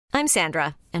I'm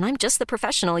Sandra, and I'm just the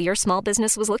professional your small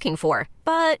business was looking for.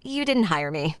 But you didn't hire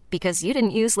me because you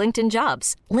didn't use LinkedIn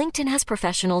Jobs. LinkedIn has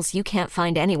professionals you can't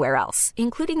find anywhere else,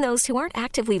 including those who aren't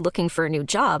actively looking for a new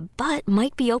job, but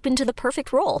might be open to the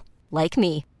perfect role, like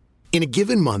me. In a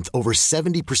given month, over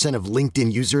 70% of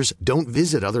LinkedIn users don't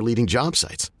visit other leading job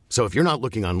sites. So if you're not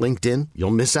looking on LinkedIn,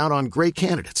 you'll miss out on great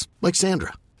candidates like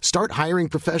Sandra. Start hiring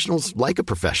professionals like a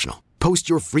professional. Post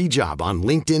your free job on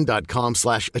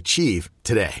linkedin.com/achieve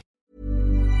today.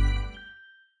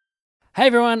 Hey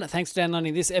everyone, thanks for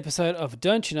downloading this episode of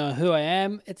Don't You Know Who I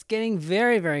Am? It's getting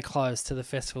very, very close to the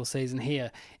festival season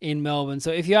here in Melbourne.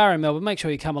 So if you are in Melbourne, make sure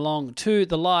you come along to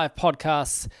the live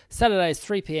podcasts, Saturdays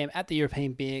 3 p.m. at the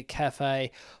European Beer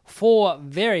Cafe. 4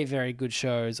 very, very good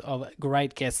shows of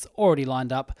great guests already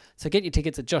lined up. So get your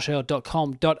tickets at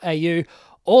joshearl.com.au.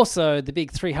 Also, the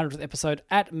big 300th episode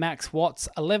at Max Watts,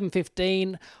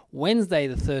 11:15, Wednesday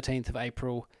the 13th of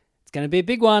April. It's going to be a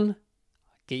big one.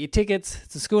 Get your tickets.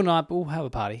 It's a school night, but we'll have a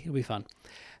party. It'll be fun.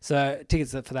 So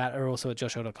tickets for that are also at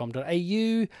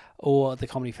joshearl.com.au or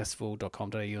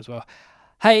thecomedyfestival.com.au as well.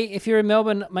 Hey, if you're in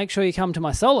Melbourne, make sure you come to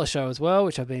my solo show as well,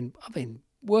 which I've been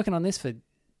working on this for,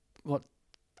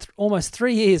 almost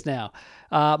 3 years now.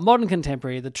 Modern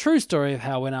Contemporary, the true story of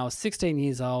how when I was 16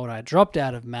 years old, I dropped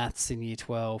out of maths in year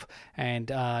 12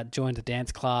 and joined a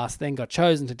dance class, then got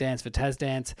chosen to dance for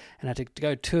TasDance and had to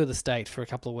go tour the state for a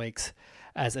couple of weeks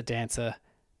as a dancer.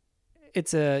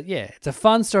 It's a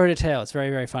fun story to tell. It's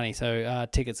very, very funny. So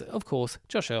tickets, of course,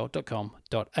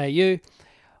 joshearl.com.au.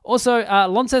 Also,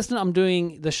 Launceston, I'm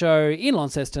doing the show in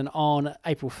Launceston on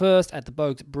April 1st at the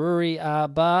Bogues Brewery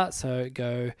bar. So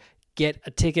go get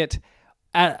a ticket.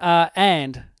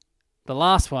 And the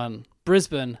last one,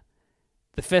 Brisbane,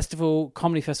 the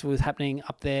comedy festival is happening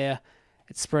up there.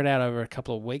 It's spread out over a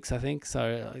couple of weeks, I think.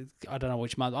 So I don't know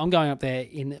which month. I'm going up there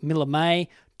in the middle of May.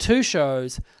 2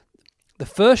 shows. The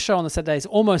first show on the Saturday is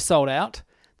almost sold out.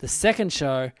 The second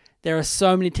show, there are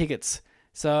so many tickets.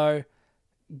 So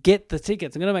get the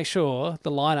tickets. I'm going to make sure the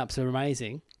lineups are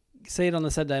amazing. See it on the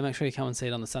Saturday. Make sure you come and see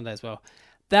it on the Sunday as well.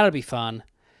 That'll be fun.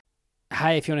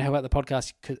 Hey, if you want to help out the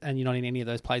podcast and you're not in any of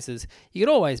those places, you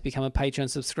could always become a Patreon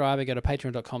subscriber. Go to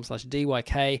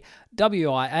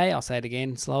patreon.com/DYKWIA. I'll say it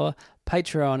again slower.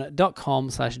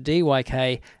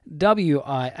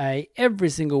 Patreon.com/DYKWIA. Every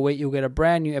single week you'll get a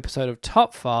brand new episode of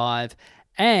Top 5.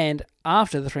 And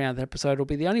after the 300th episode will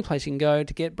be the only place you can go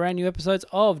to get brand new episodes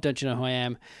of Don't You Know Who I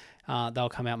Am. They'll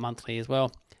come out monthly as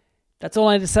well. That's all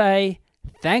I need to say.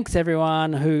 Thanks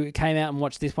everyone who came out and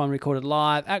watched this one recorded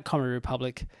live at Comedy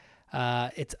Republic.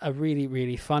 It's a really,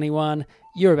 really funny one.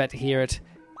 You're about to hear it.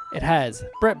 It has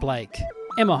Brett Blake,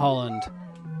 Emma Holland,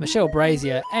 Michelle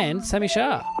Brazier, and Sammy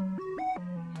Shah.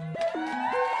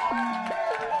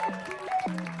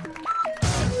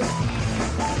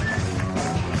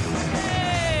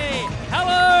 Hey!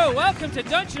 Hello! Welcome to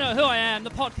Don't You Know Who I Am, the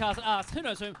podcast that asks who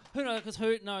knows whom, who knows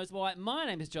who knows why. My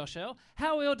name is Josh Earl.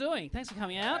 How are we all doing? Thanks for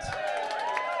coming out.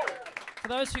 For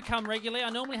those who come regularly,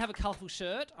 I normally have a colourful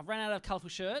shirt. I've ran out of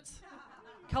colourful shirts.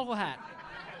 Colourful hat.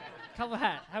 Colourful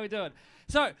hat. How are we doing?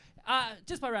 So,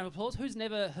 just by round of applause, who's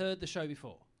never heard the show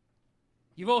before?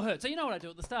 You've all heard. So you know what I do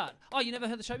at the start. Oh, you never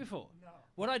heard the show before? No.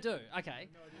 What do I do? Okay.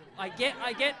 No idea.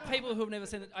 I get people who have never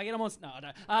seen it. I get them on... No, I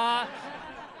don't.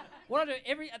 What I do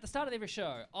at the start of every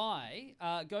show, I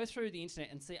go through the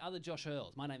internet and see other Josh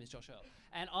Earls. My name is Josh Earl.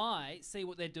 And I see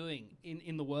what they're doing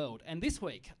in the world. And this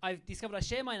week, I've discovered I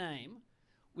share my name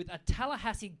with a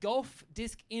Tallahassee Golf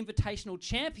Disc Invitational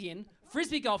champion,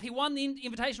 Frisbee Golf. He won the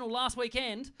Invitational last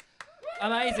weekend.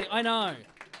 Amazing, I know.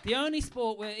 The only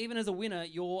sport where even as a winner,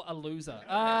 you're a loser.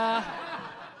 Does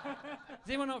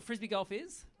anyone know what Frisbee Golf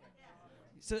is?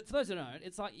 So for those who don't,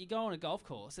 it's like you go on a golf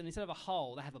course and instead of a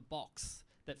hole, they have a box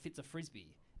that fits a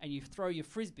Frisbee. And you throw your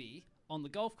Frisbee on the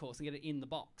golf course and get it in the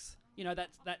box. You know, that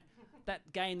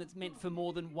game that's meant for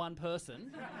more than one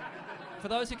person. For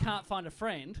those who can't find a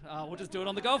friend, we'll just do it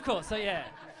on the golf course. So, yeah.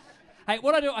 Hey,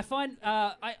 what I do, I find...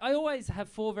 I always have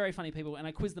 4 very funny people and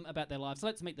I quiz them about their lives. So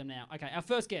let's meet them now. Okay, our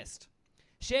first guest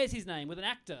shares his name with an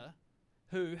actor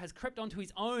who has crept onto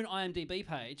his own IMDb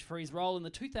page for his role in the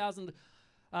 2000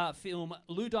 film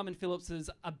Lou Diamond Phillips'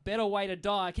 A Better Way to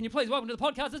Die. Can you please welcome to the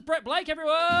podcast? It's Brett Blake,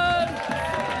 everyone!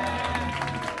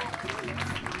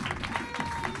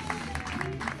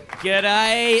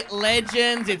 G'day,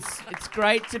 legends. It's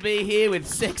great to be here with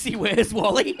Sexy Where's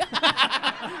Wally.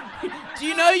 Do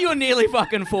you know you're nearly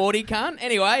fucking 40, cunt?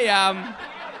 Anyway,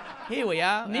 here we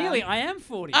are. Nearly, I am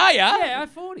 40. Are ya? Yeah, I'm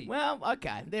 40. Well,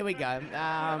 okay, there we go.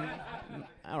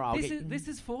 All right. This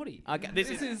is 40. Okay,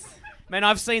 this is... Man,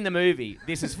 I've seen the movie.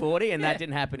 This is 40, and that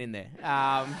didn't happen in there.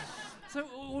 So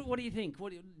what do you think?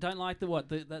 Don't like that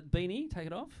beanie? Take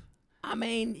it off. I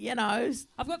mean,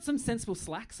 I've got some sensible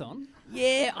slacks on.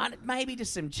 yeah, maybe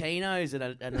just some chinos and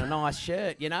a nice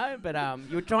shirt, But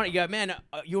you were trying to go, man,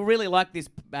 you'll really like this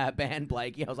band,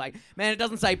 Blakey. I was like, man, it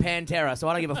doesn't say Pantera, so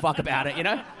I don't give a fuck about it,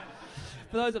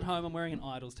 For those at home, I'm wearing an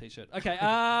Idols t-shirt. Okay.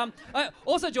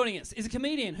 Also joining us is a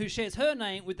comedian who shares her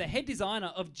name with the head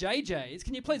designer of JJ's.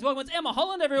 Can you please welcome it's Emma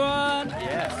Holland, everyone?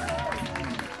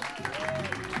 Yes.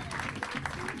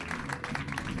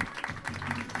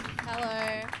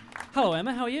 Hello. Hello,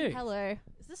 Emma. How are you? Hello.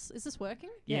 Is this working?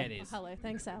 Yeah, it is. Oh, hello.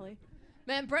 Thanks, Sally.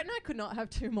 Man, Brett and I could not have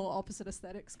two more opposite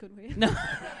aesthetics, could we? No.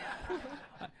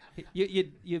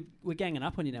 We're ganging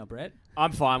up on you now, Brett.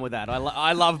 I'm fine with that.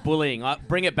 I love bullying.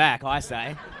 Bring it back, I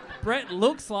say. Brett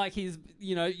looks like he's,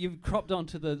 you've cropped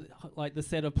onto the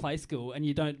set of Play School and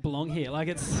you don't belong here. Like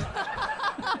it's...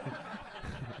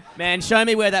 Man, show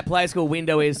me where that Play School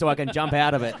window is so I can jump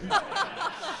out of it.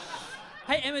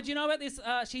 Hey, Emma, do you know about this?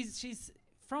 She's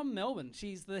from Melbourne.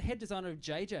 She's the head designer of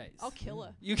JJ's. I'll kill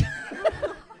her. Do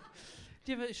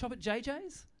you ever shop at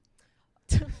JJ's?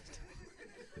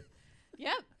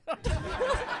 Yep.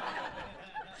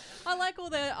 I like all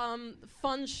their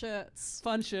fun shirts.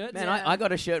 Fun shirts. Man, Yeah. I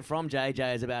got a shirt from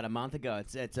JJ's about a month ago.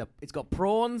 It's got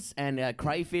prawns and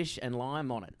crayfish and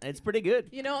lime on it. It's pretty good.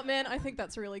 You know what, man? I think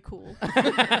that's really cool.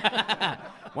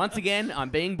 Once again, I'm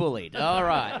being bullied. All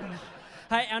right.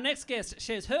 Hey, our next guest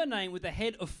shares her name with the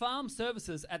head of farm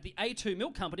services at the A2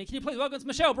 Milk Company. Can you please welcome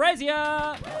Michelle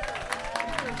Brazier?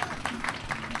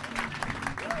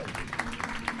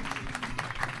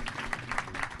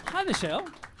 Hi, Michelle.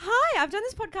 Hi, I've done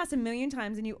this podcast a million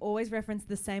times and you always reference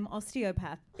the same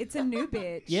osteopath. It's a new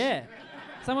bitch. Yeah,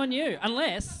 someone new.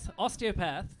 Unless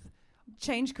osteopath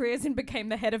Changed careers and became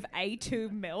the head of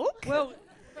A2 Milk. Well,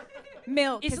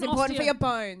 Milk is isn't important for osteo- your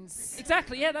bones.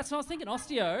 exactly. Yeah, that's what I was thinking.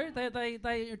 Osteo,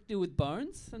 they deal with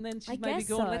bones, and then she's I maybe guess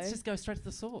gone. so. Let's just go straight to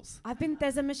the source.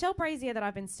 There's a Michelle Brazier that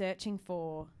I've been searching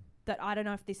for that I don't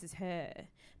know if this is her,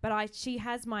 but she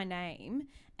has my name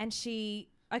and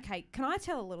okay, can I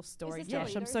tell a little story, Is this the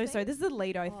Josh? I'm Lido so sorry. thing? This is the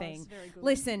Lido Oh, thing. it's very good.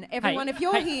 Listen, everyone, if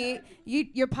you're hey. here,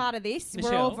 you're part of this. We're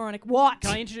Michelle, all Veronica. What?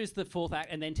 Can I introduce the fourth act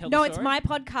and then tell No, the it's story? my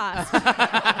podcast.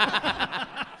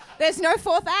 There's no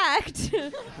fourth act.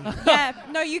 Yeah,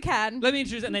 no, you can. Let me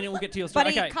introduce it and then we'll get to your story.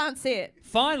 But Okay. he can't see it.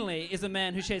 Finally is a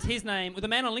man who shares his name with a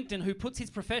man on LinkedIn who puts his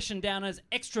profession down as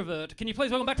extrovert. Can you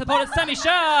please welcome back to the pod, it's Sammy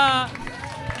Shah.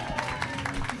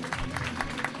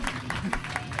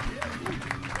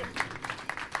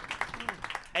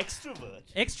 Extrovert.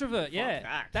 Extrovert, yeah.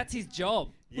 that. That's his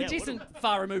job. Yeah, Which what isn't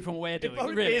far removed from what we're It doing.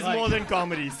 probably really. pays Like- more than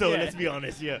comedy, so Yeah. let's be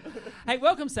honest, yeah. Hey,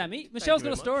 welcome, Sammy. Michelle's you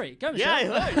got a very story. Go, Michelle.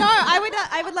 Yeah, I heard. No,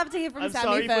 I would love to hear from I'm Sammy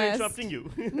sorry first. for interrupting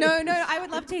you. No, I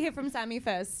would love to hear from Sammy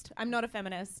first. I'm not a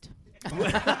feminist.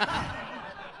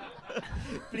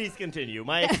 Please continue.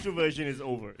 My extroversion is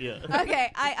over, yeah.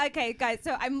 Okay, guys.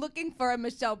 So I'm looking for a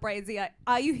Michelle Brazier.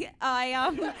 Are you here?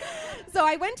 So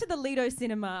I went to the Lido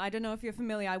Cinema. I don't know if you're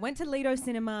familiar. I went to Lido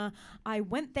Cinema. I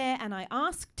went there and I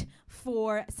asked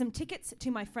for some tickets to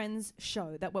my friend's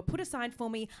show that were put aside for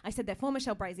me. I said they're for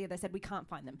Michelle Brazier. They said we can't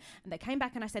find them. And they came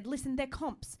back and I said, listen, they're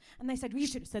comps. And they said, well, you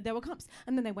should have said they were comps.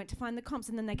 And then they went to find the comps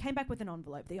and then they came back with an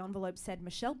envelope. The envelope said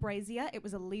Michelle Brazier. It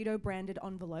was a Lido branded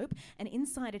envelope and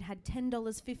inside it had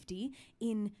 $10.50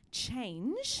 in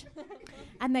change.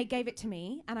 And they gave it to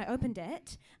me and I opened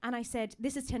it and I said,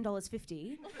 this is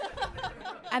 $10.50.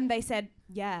 And they said,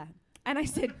 yeah. And I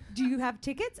said, do you have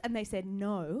tickets? And they said,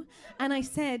 no. And I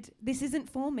said, this isn't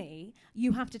for me.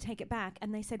 You have to take it back.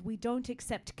 And they said, we don't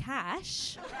accept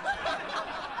cash.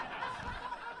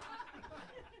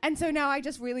 And so now I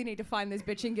just really need to find this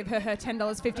bitch and give her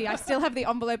 $10.50. I still have the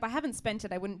envelope. I haven't spent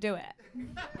it. I wouldn't do it.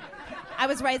 I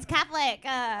was raised Catholic.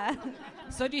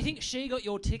 So do you think she got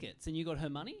your tickets and you got her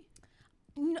money?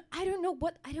 No, I don't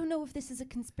know if this is a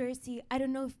conspiracy. I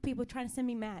don't know if people are trying to send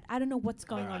me mad. I don't know what's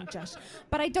going on, Josh.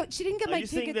 But she didn't get Are my you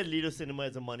saying tickets. that Lido Cinema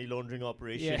is a money laundering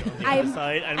operation Yeah. on the I'm- other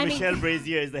side, and I mean- Michelle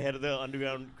Brazier is the head of the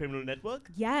underground criminal network?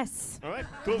 Yes. All right,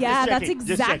 cool. Yeah, just that's checking, just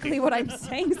exactly checking. what I'm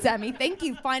saying, Sammy. Thank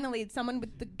you. Finally, it's someone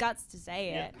with the guts to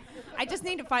say Yeah. it. I just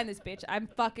need to find this bitch. I'm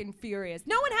fucking furious.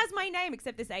 No one has my name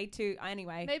except this A2.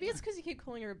 Anyway. Maybe it's because you keep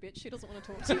calling her a bitch. She doesn't want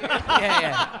to talk to you.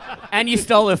 Yeah. And you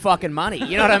stole her fucking money.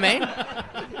 You know what I mean?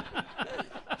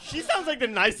 She sounds like the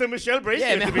nicer Michelle Brazier,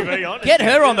 Yeah, to man. be very honest. Get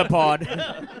her on the pod.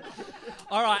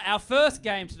 All right, our first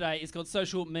game today is called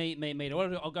Social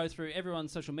Media. I'll go through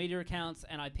everyone's social media accounts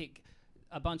and I pick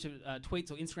a bunch of tweets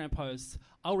or Instagram posts.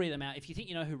 I'll read them out. If you think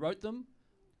you know who wrote them,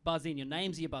 buzz in. Your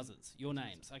names are your buzzers. Your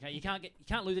names. Okay, you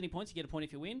can't lose any points. You get a point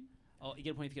if you win, or you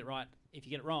get a point if you get it right. If you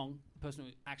get it wrong, the person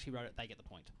who actually wrote it, they get the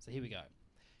point. So here we go.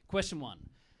 Question 1.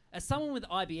 As someone with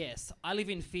IBS, I live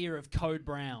in fear of Code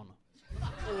Brown.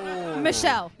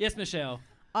 Michelle. Yes, Michelle.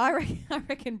 I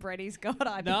reckon Bretty's got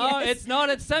IBS. No, it's not.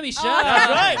 It's Sammy Shah. That's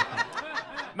right.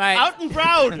 Mate, Out and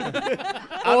proud.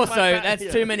 also, that's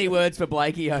too many words for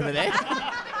Blakey over there.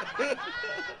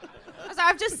 So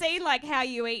I've just seen like how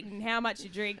you eat and how much you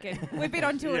drink, and we've been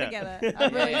on tour together.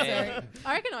 I'm really sorry.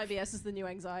 I reckon IBS is the new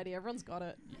anxiety. Everyone's got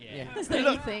it. Yeah. It's the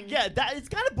new thing. Yeah, it's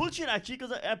kind of bullshit actually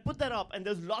because I put that up and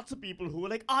there's lots of people who are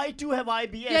like, I too have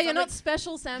IBS. Yeah, you're I'm not like,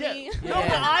 special, Sammy. yeah. No,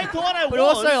 but I thought I was. But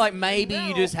also, like, maybe No.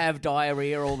 you just have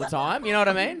diarrhea all the time. You know what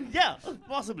I mean? Yeah,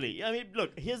 possibly. I mean,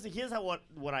 look, here's how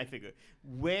what I figure.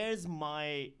 Where's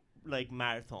my like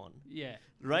marathon? Yeah.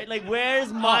 Right? Like,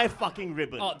 where's my fucking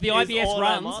ribbon? Oh, the Is IBS all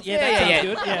I'm runs. asking. Yeah, that sounds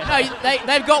good. Yeah. No,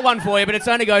 they've got one for you, but it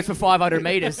only goes for 500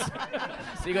 metres.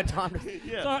 So you got time to...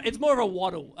 Yeah. So it's more of a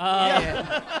waddle.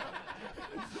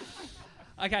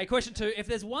 Okay, question 2. If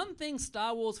there's one thing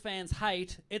Star Wars fans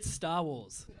hate, it's Star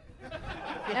Wars.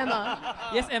 Emma.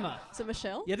 Yes, Emma. So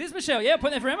Michelle? Yeah, it is Michelle. Yeah, put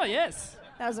that for Emma, yes.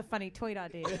 That was a funny tweet I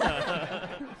did.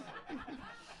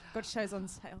 Got shows on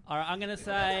sale. All right, I'm going to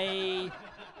say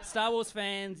Star Wars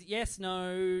fans, yes,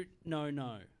 no, no,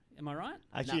 no. Am I right?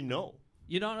 Actually, no.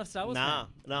 You're not a Star Wars Nah,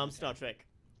 fan? I'm Star Trek.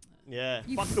 Yeah.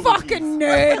 You fuck the fucking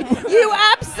Wookiees. nerd. You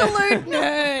absolute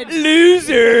nerd.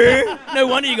 Loser! No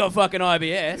wonder you got fucking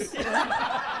IBS.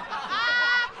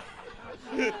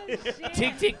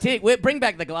 Tick, tick, tick. Bring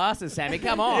back the glasses, Sammy.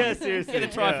 Come on. Yeah, seriously. Get a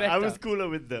trifecta. I was cooler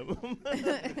with them.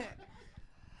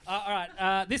 All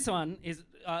right, this one is,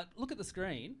 look at the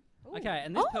screen. Okay,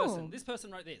 and this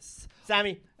person wrote this.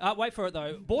 Sammy. Wait for it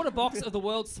though. Bought a box of the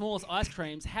world's smallest ice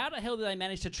creams. How the hell did they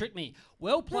manage to trick me?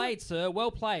 Well played, sir.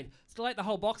 Well played. Still ate the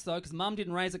whole box though, because Mum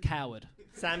didn't raise a coward.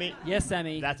 Sammy. Yes,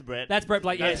 Sammy. That's Brett. That's Brett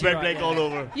Blake. That's yes, you're Brett right, Blake yeah.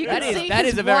 all over. You That can is- see that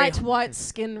his is a very- white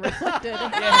skin reflected.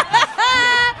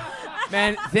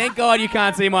 Man, thank God you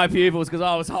can't see my pupils because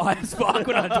I was high as fuck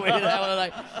when I tweeted that. I was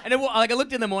like, and I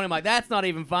looked in the morning, I'm like, that's not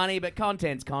even funny, but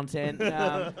content's content.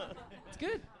 It's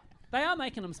good. They are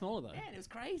making them smaller though. Man, it was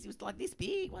crazy. It was like this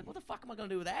big. Like, what the fuck am I going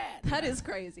to do with that? That is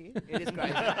crazy. It is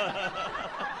crazy.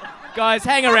 Guys,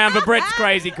 hang around for Brett's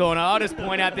Crazy Corner. I'll just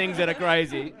point out things that are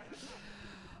crazy.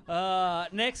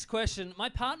 Next question. My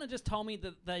partner just told me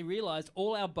that they realised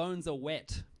all our bones are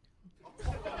wet.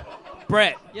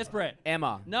 Brett. Yes, Brett.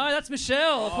 Emma. No, that's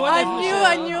Michelle.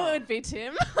 I knew it would be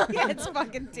Tim. Yeah, it's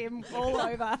fucking Tim all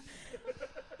over.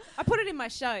 I put it in my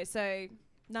show, so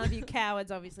none of you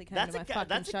cowards obviously came to my fucking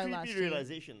That's a show creepy last year.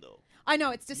 realization, though. I know,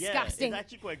 it's Yeah, disgusting. it's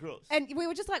actually quite gross. And we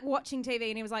were just like watching TV,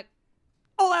 and he was like,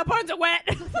 "All our bones are wet."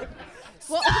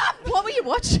 What were you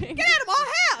watching? Get out of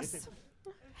my house.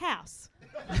 House.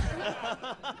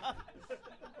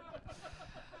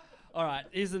 All right,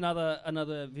 here's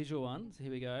another visual one. So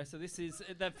here we go. So this is,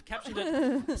 they've captioned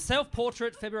it,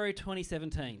 self-portrait February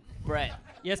 2017. Brett.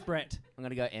 Yes, Brett. I'm going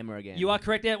to go Emma again. You are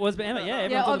correct. Yeah, it was Emma. Yeah, Yeah,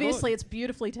 everyone's on the obviously it's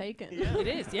beautifully taken. board.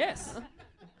 It is, yes.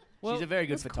 Well, She's a very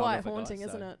good It's photographer. quite haunting, guys,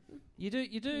 isn't so. it?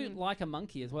 you do like a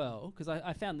monkey as well, because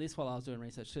I found this while I was doing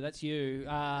research too. That's you.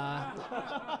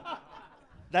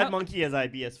 That monkey has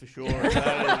IBS for sure.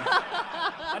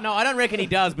 No, I don't reckon he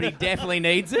does, but he definitely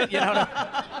needs it. You know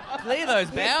what Clear those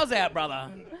bowels out,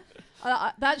 brother.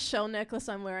 That shell necklace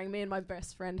I'm wearing, me and my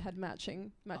best friend had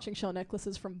matching shell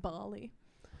necklaces from Bali.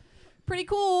 Pretty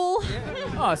cool.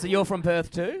 Oh, so you're from Perth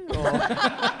too? Or?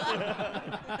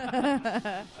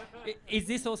 Is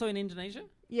this also in Indonesia?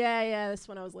 Yeah, that's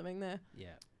when I was living there. Yeah.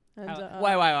 And,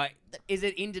 Wait.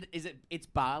 It's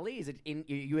Bali? Is it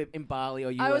you were in Bali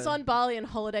or you? I was were- on Bali and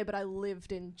holiday, but I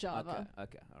lived in Java.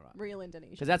 Okay, all right. Real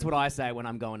Indonesia. Because that's what I say when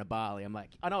I'm going to Bali. I'm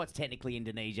like, I know it's technically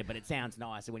Indonesia, but it sounds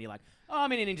nicer when you're like, oh,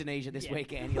 I'm in Indonesia this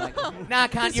weekend. You're like, nah,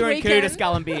 can't. This You're in weekend. Kuta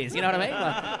Skull and Beers. You know what I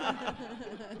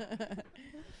mean? Like,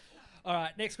 All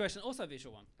right, next question. Also a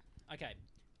visual one. Okay.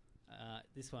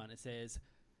 This one, it says...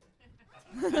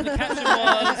 and the caption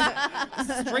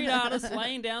was, street artists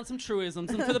laying down some truisms.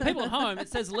 And for the people at home, it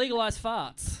says legalize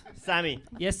farts. Sammy.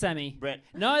 Yes, Sammy. Brett.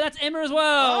 No, that's Emma as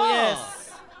well. Oh.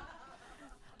 Yes.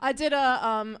 I did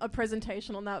a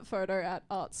presentation on that photo at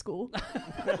art school.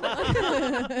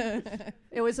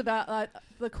 It was about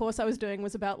the course I was doing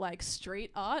was about like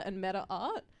street art and meta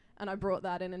art, and I brought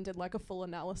that in and did like a full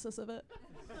analysis of it.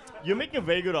 You're making a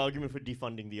very good argument for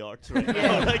defunding the arts right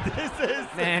now. Like, this is...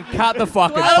 man, cut the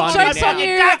fucking Well, funding joke's down. on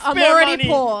you. I'm Taxpayer already money.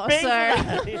 poor, Pay so for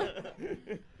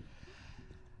that.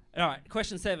 All right,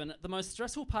 question 7. The most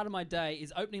stressful part of my day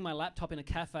is opening my laptop in a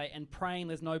cafe and praying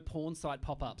there's no porn site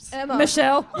pop-ups. Emma.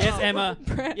 Michelle. Yes, Emma.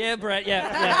 Brett. Yeah, Brett. Yeah.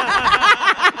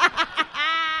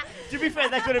 To be fair,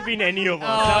 that could have been any of us.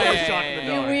 Oh, That was yeah, shot in the yeah,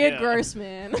 You dark, weird, yeah. gross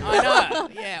man. I know.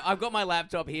 Yeah, I've got my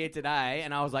laptop here today,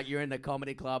 and I was like, "You're in the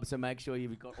comedy club, so make sure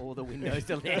you've got all the windows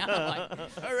to down." I'm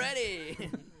like, already.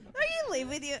 Oh, you live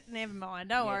with you. Never mind.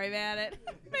 Don't worry about it.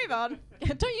 Move on.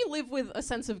 Don't you live with a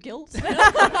sense of guilt?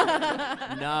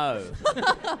 No.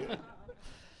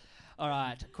 All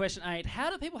right, question 8. How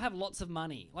do people have lots of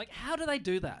money? Like, how do they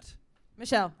do that?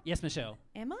 Michelle. Yes, Michelle.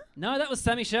 Emma? No, that was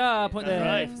Sammy Shah. Point there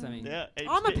Right. for Sammy. Yeah,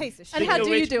 I'm a piece of shit. And how Speaking of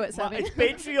do you which, do it, Sammy? It's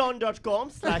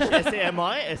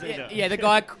patreon.com/SAMI. Yeah, the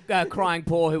guy crying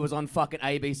poor who was on fucking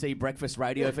ABC breakfast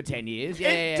radio for 10 years. Yeah,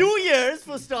 In 2 years,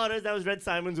 for starters, that was Red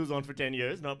Simons who was on for 10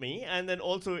 years, not me. And then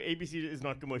also ABC is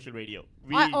not commercial radio.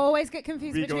 I always get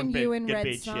confused we between don't you and get Red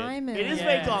paid shit. Simon. It is Yes.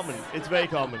 very common. It's very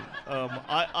common.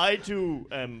 I too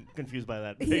am confused by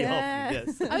that very Yeah.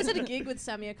 often. Yes. I was at a gig with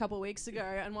Sammy a couple of weeks ago,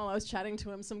 and while I was chatting to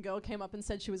him, some girl came up and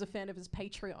said she was a fan of his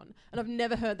Patreon. And I've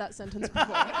never heard that sentence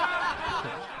before.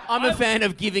 I'm a fan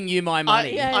of giving you my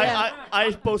money.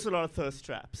 I post a lot of thirst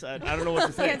traps. I don't know what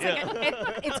to say.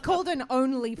 It's called an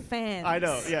OnlyFans. I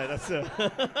know. Yeah, that's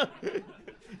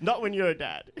not when you're a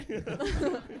dad.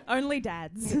 Only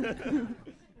dads.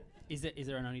 Is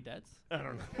there an Only Dads? I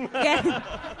don't know. Yeah.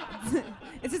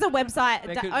 This is a website.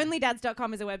 They could-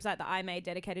 Onlydads.com is a website that I made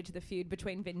dedicated to the feud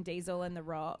between Vin Diesel and The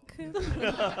Rock.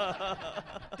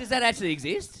 Does that actually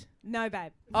exist? No,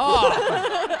 babe. Oh,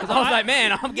 because I was like,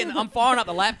 man, I'm firing up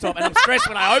the laptop and I'm stressed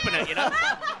when I open it, you know?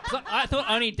 So I thought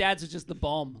Only Dads was just the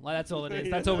bomb. Like, that's all it is.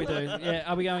 That's all we do. Yeah.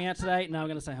 Are we going out today? No, we're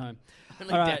going to stay home.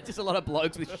 Only All right. dad, just a lot of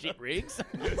blokes with shit rigs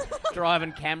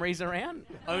driving Camrys around.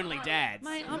 Only dads.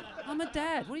 Mate, I'm a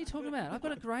dad. What are you talking about? I've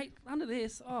got a great under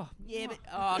this. Oh, Yeah, but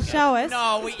okay. Show us.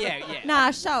 No, yeah.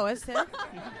 Nah, show us.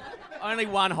 Only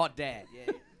one hot dad.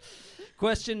 Yeah.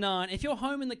 Question 9. If you're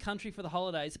home in the country for the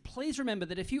holidays, please remember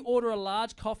that if you order a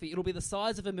large coffee, it'll be the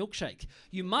size of a milkshake.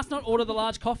 You must not order the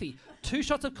large coffee. 2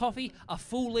 shots of coffee, a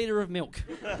full litre of milk.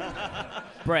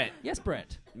 Brett, Yes,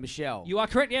 Brett. Michelle. You are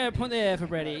correct. Yeah, point there for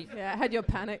Bretty. Yeah, I had your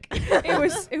panic. It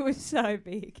was so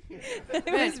big. It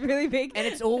was really big. And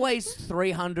it's always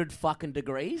 300 fucking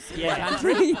degrees in the Yeah.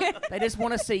 country. They just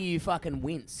want to see you fucking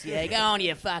wince. Yeah, go on,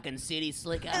 you fucking city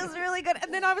slicker. It was really good.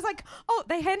 And then I was like, oh,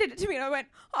 they handed it to me. And I went,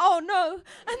 oh, no.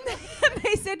 And then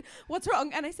they said, what's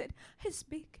wrong? And I said, it's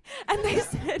big. And they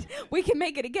said, we can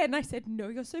make it again. And I said, no,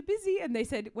 you're so busy. And they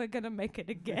said, we're going to make it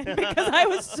again. Because I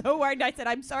was so worried. I said,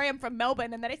 I'm sorry, I'm from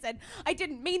Melbourne. And then I said, I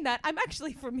didn't mean that. I'm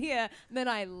actually from here. And then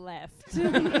I left.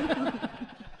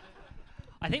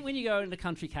 I think when you go into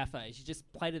country cafes, you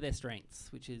just play to their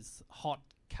strengths, which is hot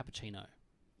cappuccino.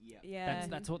 Yeah.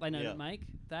 That's what they know Yeah. to make.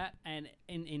 That, and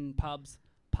in pubs,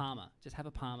 Palmer. Just have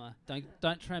a Palmer.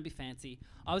 Don't try and be fancy.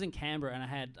 I was in Canberra and I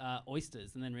had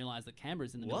oysters, and then realised that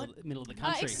Canberra's in the middle of the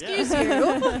country. Excuse you.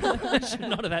 I should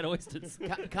not have had oysters.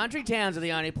 Country towns are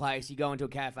the only place you go into a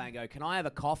cafe and go, can I have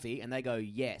a coffee? And they go,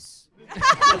 yes. You know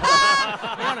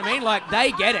what I mean? Like,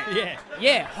 they get it. Yeah.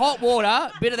 Yeah, hot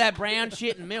water, bit of that brown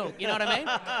shit and milk. You know what I mean?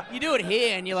 You do it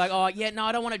here and you're like, oh, yeah, no,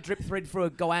 I don't want to drip thread through a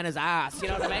goanna's ass. You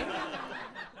know what I mean?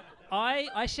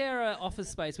 I share an office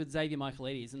space with Xavier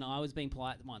Michaelides, and I was being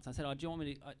polite once. I said, "Oh, do you want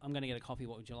me to? I'm going to get a coffee.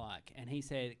 What would you like?" And he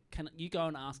said, "Can you go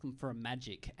and ask him for a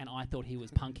magic?" And I thought he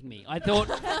was punking me. I thought,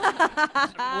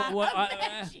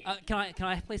 can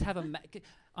I please have a?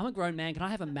 I'm a grown man. Can I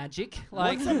have a magic?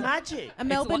 Like What's a magic? A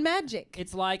Melbourne like- magic.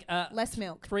 it's like a Less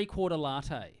milk. 3/4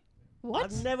 latte. What?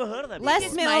 I've never heard of that. Less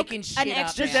Just milk, making shit an up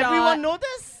extra now. Does shot. everyone know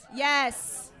this?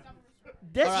 Yes.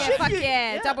 There's Yeah, shit fuck you-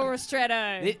 yeah. Double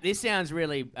ristretto. This sounds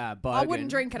really bogan. I wouldn't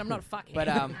drink it. I'm not a fucking. But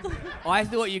I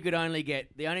thought you could only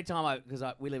get the only time because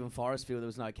we live in Forestville, there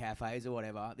was no cafes or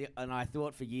whatever, and I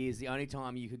thought for years the only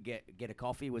time you could get a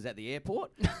coffee was at the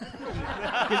airport.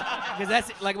 Because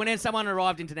that's like when someone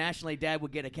arrived internationally, Dad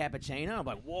would get a cappuccino. I'm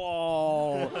like,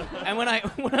 whoa! And when I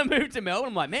moved to Melbourne,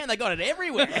 I'm like, man, they got it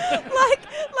everywhere. like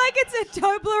it's a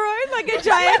Toblerone, like a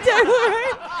giant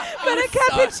Toblerone, but a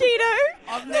cappuccino.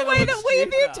 I've The never way looked that we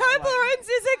view stupider. I'm like- Toblerones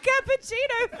is a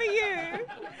cappuccino for you.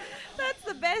 That's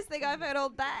the best thing I've heard all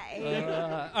day.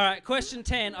 All right, question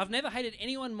 10. I've never hated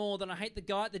anyone more than I hate the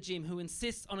guy at the gym who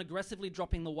insists on aggressively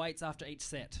dropping the weights after each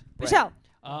set. Michelle.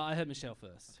 I heard Michelle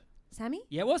first. Sammy?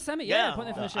 Yeah, it was Sammy. Yeah, point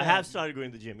there for Michelle. I have started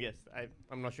going to the gym. Yes,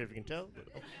 I'm not sure if you can tell. But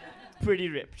pretty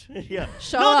ripped. Yeah.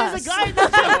 Show no, us. there's a guy. At the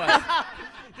gym.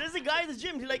 There's a guy at the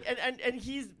gym. He like and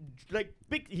he's like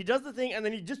big. He does the thing and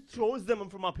then he just throws them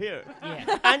from up here.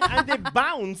 Yeah. and they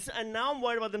bounce. And now I'm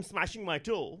worried about them smashing my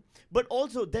toe. But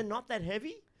also they're not that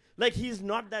heavy. Like, he's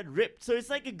not that ripped. So it's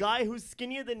like a guy who's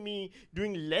skinnier than me,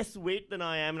 doing less weight than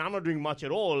I am, and I'm not doing much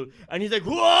at all. And he's like,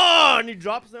 whoa! And he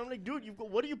drops, and I'm like, dude,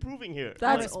 what are you proving here?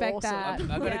 That's I respect awesome. that.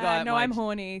 I've got a Yeah, guy at no, my I'm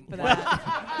horny for that.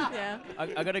 Yeah.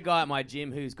 I got a guy at my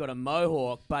gym who's got a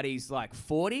mohawk, but he's like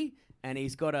 40, and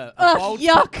he's got a Ugh, bald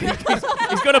yuck.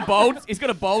 he's got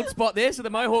a bald spot there, so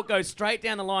the mohawk goes straight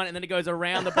down the line, and then it goes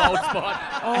around the bald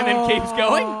spot, and then keeps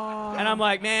going. And I'm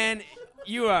like, man,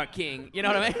 you are a king. You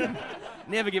know what I mean?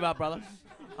 Never give up, brother.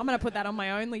 I'm going to put that on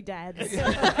my only dads. Hey,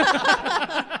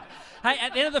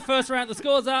 at the end of the first round, the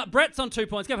scores are Brett's on 2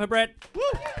 points. Go for Brett. Woo.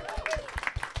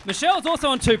 Michelle's also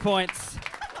on 2 points.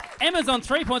 Emma's on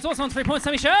 3 points, also on 3 points.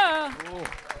 So Michelle.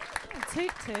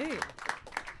 Toot toot.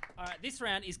 All right, this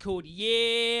round is called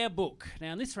Yeah Book.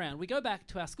 Now, in this round, we go back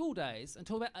to our school days and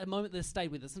talk about a moment that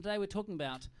stayed with us. And today we're talking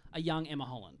about a young Emma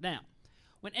Holland. Now,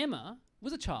 when Emma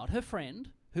was a child, her friend,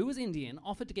 who was Indian,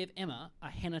 offered to give Emma a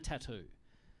henna tattoo.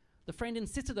 The friend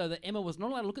insisted, though, that Emma was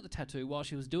not allowed to look at the tattoo while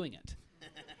she was doing it.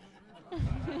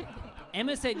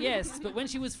 Emma said yes, but when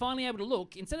she was finally able to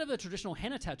look, instead of a traditional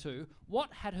henna tattoo,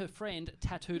 what had her friend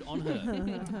tattooed on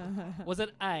her? Was it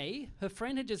A, her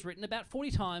friend had just written about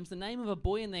 40 times the name of a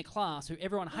boy in their class who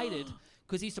everyone hated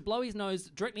because he used to blow his nose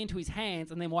directly into his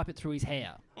hands and then wipe it through his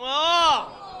hair?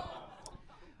 Oh!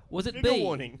 Was it Trigger B?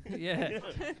 warning. Yeah.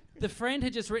 The friend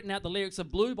had just written out the lyrics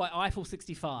of Blue by Eiffel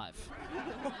 65.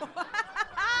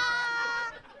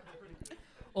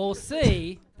 Or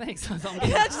C, thanks. I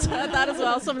just heard that as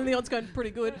well. Someone in the odds going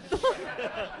pretty good.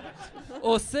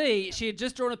 Or C, she had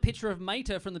just drawn a picture of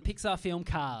Mater from the Pixar film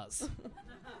Cars.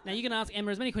 Now you can ask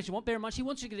Emma as many questions you want. Bear in mind, she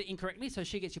wants you to get it incorrectly, so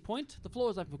she gets your point. The floor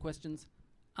is open for questions.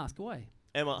 Ask away.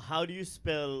 Emma, how do you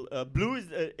spell... Blue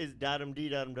is da-dum dee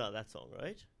da-dum da, that song,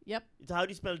 right? Yep. So how do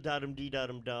you spell da-dum dee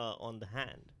da-dum da on the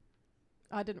hand?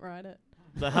 I didn't write it.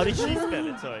 So how did she spell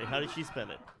it? Sorry, how did she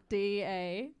spell it?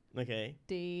 D-A-D-E. Okay.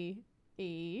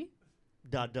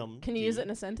 Da-dum. Can you use it in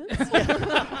a sentence?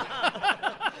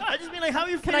 I just mean like, how are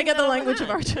you Can I get the fitting language that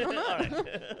of on the origin?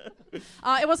 hand?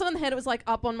 All right. It wasn't on the head. It was like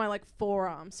up on my like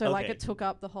forearm. So like Okay. it took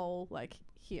up the whole like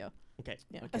here. Okay.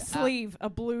 Yeah. A sleeve, a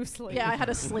blue sleeve. Yeah, I had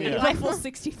a sleeve. Yeah. Eiffel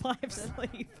 65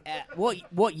 sleeve.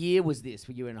 What year was this?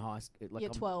 Were you in high school? Like Year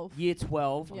 12. Year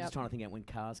 12. I'm Yep. just trying to think out when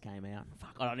Cars came out.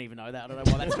 Fuck, I don't even know that. I don't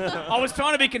know why that's... I was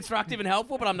trying to be constructive and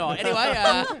helpful, but I'm not.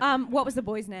 Anyway, What was the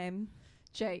boy's name?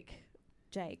 Jake.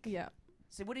 Jake. Yeah.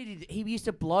 so what did he do? He used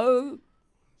to blow...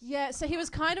 Yeah, so he was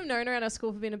kind of known around our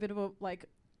school for being a bit of a like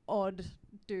odd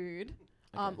dude.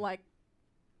 Like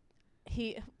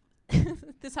he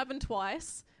this happened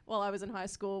twice while I was in high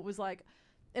school. Was like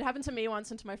it happened to me once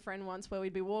and to my friend once where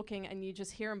we'd be walking and you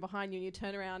just hear him behind you and you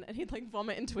turn around and he'd like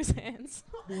vomit into his hands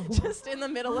just in the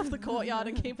middle of the courtyard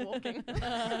and keep walking.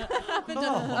 Happened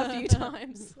a few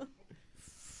times.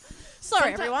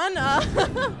 Sorry, everyone.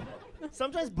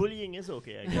 Sometimes bullying is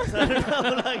okay, I guess. I don't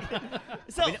know, like,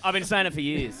 so I've been saying it for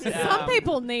years. Some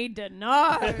people need to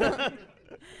know.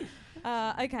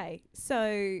 Okay,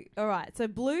 so, all right. So,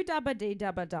 Blue Dubba Dee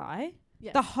Dubba Die.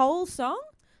 Yes. The whole song?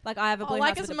 Like, I have a blue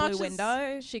like house as with a much blue window.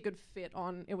 as she could fit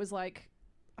on. It was like,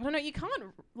 I don't know. You can't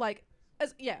like,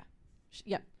 yeah.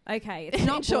 Okay, it's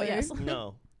not Sure, blue. yes.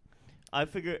 no. I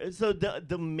figure so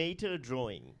the Mater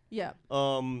drawing. Yeah.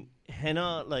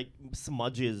 Henna like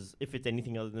smudges if it's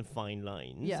anything other than fine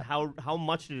lines. Yeah. How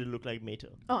much did it look like Mater?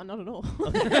 Oh, not at all.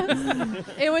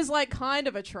 It was like kind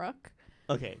of a truck.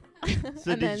 Okay.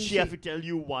 So And then did she have to tell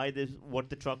you why what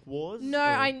the truck was? No,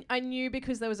 or- I knew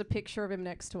because there was a picture of him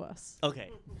next to us. Okay.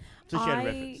 So she had a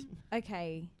reference.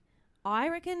 Okay. I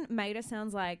reckon Mater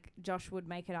sounds like Josh would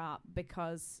make it up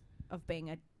because of being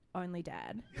a only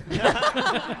dad.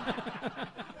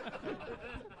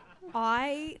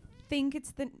 I think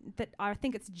it's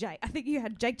Jake. I think you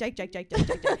had Jake,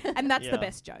 and that's Yeah. the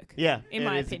best joke. Yeah. in it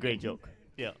my is a great opinion. joke.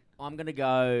 Yeah. I'm going to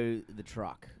go the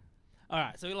truck. All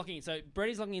right, so we're locking in. So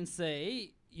Brady's locking in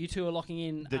C. You two are locking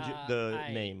in The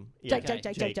A. Jake.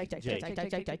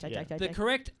 Jake. The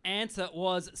correct answer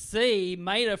was C.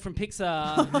 Mater from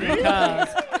Pixar. Cars.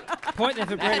 Point there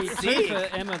for Brady. Two for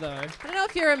Emma, though. I don't know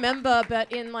if you remember,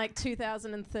 but in like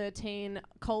 2013,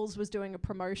 Coles was doing a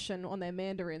promotion on their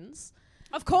mandarins.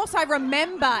 Of course, I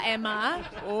remember Emma.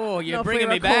 Oh, you're Not if bringing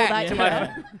we me recall back that to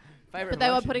together. my favorite But they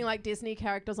were emotion. putting like Disney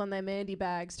characters on their Mandy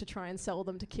bags to try and sell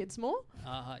them to kids more.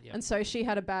 Yeah. And so she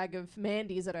had a bag of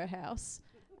Mandys at her house.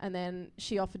 And then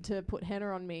she offered to put henna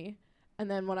on me. And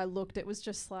then when I looked, it was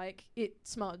just like, it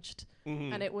smudged.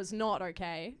 Mhm. And it was not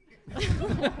okay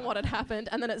what had happened.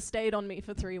 And then it stayed on me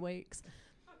for 3 weeks.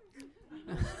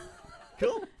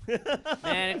 Cool.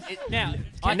 Man, now,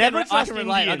 I never I trust can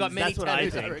relate. I Indians. got many That's what I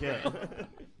tattoos. think.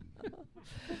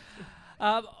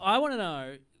 Yeah. I want to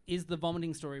know, is the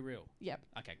vomiting story real? Yep.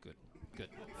 Okay, good.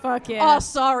 Fuck yeah. Oh,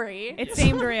 sorry. It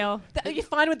seemed real. You're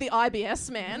fine with the IBS,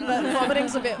 man, but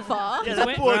vomiting's a bit far. Yeah, that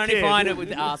We're poor We're only kid. fine it with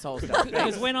the arsehole stuff.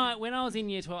 Because when I was in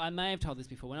year 12, I may have told this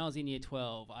before. When I was in year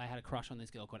 12, I had a crush on this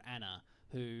girl called Anna,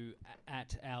 who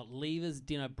at our leavers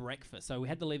dinner breakfast. So we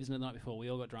had the leavers dinner the night before.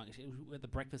 We all got drunk. At the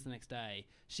breakfast the next day,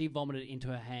 she vomited into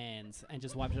her hands and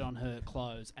just wiped it on her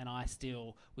clothes. And I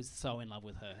still was so in love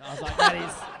with her. I was like, that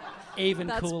is even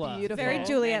That's cooler. beautiful. Very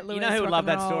Juliette Lewis. You know who would rock love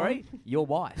and that roll. story? Your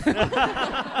wife.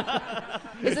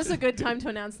 Is this a good time to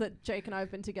announce that Jake and I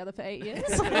have been together for 8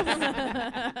 years?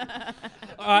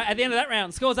 All right, at the end of that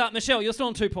round, scores up. Michelle, you're still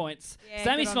on 2 points. Yeah,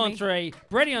 Sammy's good still on on me. 3.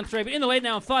 Brady on 3, but in the lead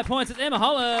now on 5 points. It's Emma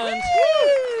Holland.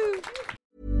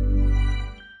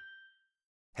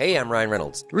 Hey, I'm Ryan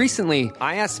Reynolds. Recently,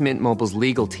 I asked Mint Mobile's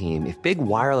legal team if big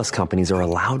wireless companies are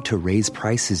allowed to raise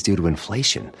prices due to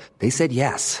inflation. They said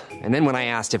yes. And then when I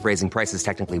asked if raising prices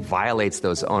technically violates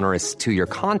those onerous 2-year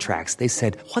contracts, they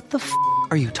said, "What the f***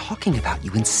 are you talking about,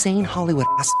 you insane Hollywood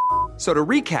ass?" So to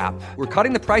recap, we're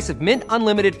cutting the price of Mint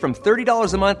Unlimited from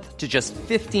 $30 a month to just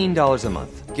 $15 a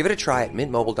month. Give it a try at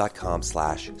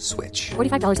mintmobile.com/switch.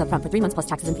 $45 up front for 3 months plus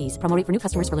taxes and fees. Promo rate for new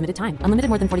customers for limited time. Unlimited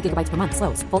more than 40 gigabytes per month.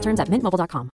 Slows full terms at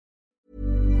mintmobile.com.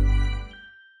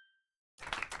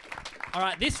 All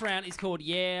right, this round is called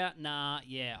Yeah, Nah,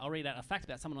 Yeah. I'll read out a fact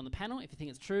about someone on the panel. If you think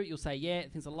it's true, you'll say yeah. If you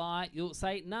think it's a lie, you'll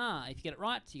say nah. If you get it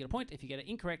right, you get a point. If you get it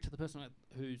incorrect, the person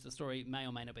whose the story may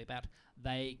or may not be about,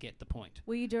 they get the point.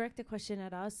 Will you direct the question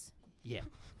at us? Yeah.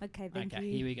 Okay, thank Okay,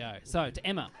 you. here we go. So, to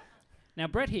Emma. Now,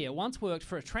 Brett here once worked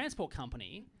for a transport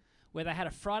company where they had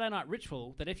a Friday night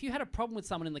ritual that if you had a problem with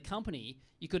someone in the company,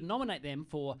 you could nominate them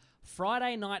for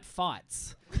Friday night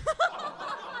fights.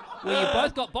 Where you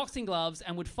both got boxing gloves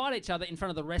and would fight each other in front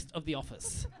of the rest of the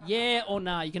office. Yeah or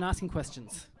nah? You can ask him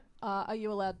questions. Are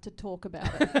you allowed to talk about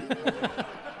it?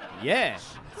 Yeah.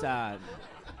 It's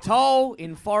Toll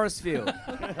in Forestfield.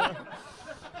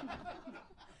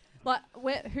 Like,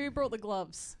 who brought the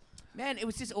gloves? Man, it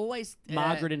was just always...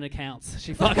 Margaret in accounts.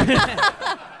 She fucking...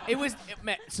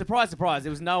 surprise, surprise. There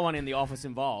was no one in the office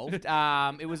involved.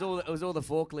 It was all the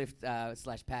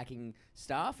forklift / packing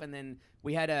staff, and then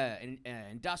we had an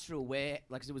industrial it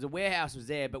was a warehouse was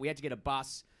there, but we had to get a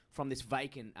bus from this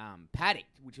vacant paddock,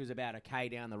 which was about a K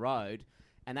down the road,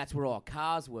 and that's where all our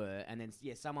cars were. And then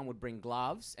someone would bring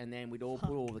gloves, and then we'd all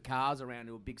put all the cars around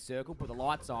into a big circle, put the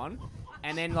lights on,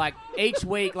 and then each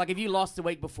week, if you lost the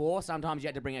week before, sometimes you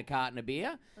had to bring a carton of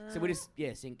beer. So we just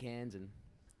sink cans and.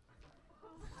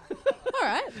 All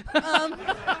right.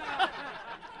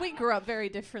 We grew up very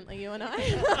differently, you and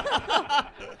I.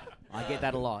 I get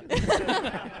that a lot.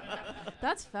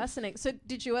 That's fascinating. So,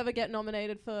 did you ever get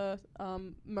nominated for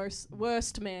most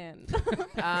worst man?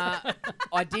 I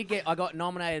got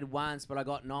nominated once, but I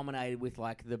got nominated with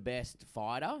the best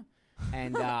fighter,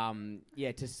 and I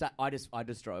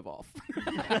just drove off.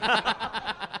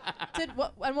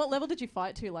 What level did you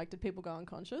fight to? Did people go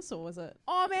unconscious, or was it?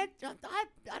 Oh man,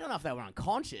 I don't know if they were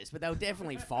unconscious, but they were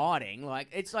definitely fighting.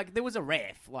 There was a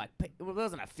ref, it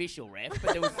wasn't an official ref,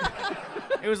 but there was.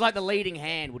 It was the leading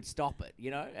hand would stop it,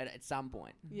 at some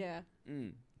point. Yeah.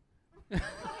 Mm.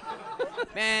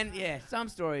 Man, yeah, some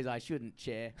stories I shouldn't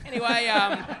share. Anyway,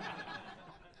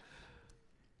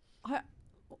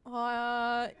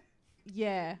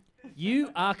 yeah.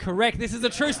 You are correct. This is a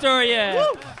true story, yeah.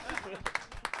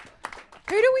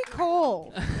 Who do we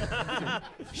call?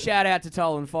 Shout out to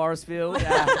Toll and Forestfield.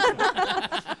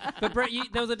 But Brett,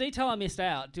 there was a detail I missed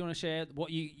out. Do you want to share what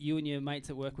you and your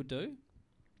mates at work would do?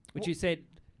 Which you said,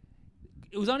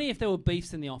 it was only if there were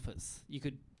beefs in the office. You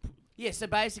could... Yeah, so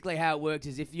basically how it worked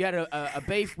is if you had a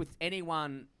beef with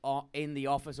anyone in the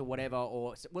office or whatever,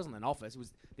 or it wasn't an office,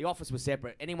 the office was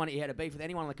separate. You had a beef with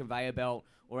anyone on the conveyor belt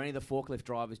or any of the forklift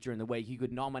drivers during the week, you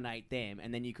could nominate them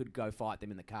and then you could go fight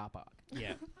them in the car park.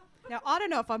 Yeah. Now, I don't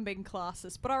know if I'm being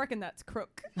classist, but I reckon that's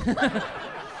crook.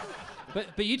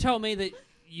 But you told me that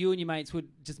you and your mates would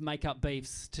just make up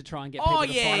beefs to try and get Oh, people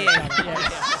to yeah, fight yeah. each other. Yeah.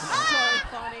 So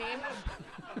funny.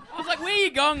 I was like, where are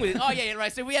you going with it? Oh, yeah,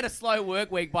 right. So we had a slow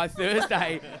work week by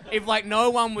Thursday. If, no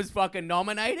one was fucking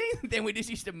nominating, then we just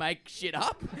used to make shit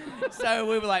up. So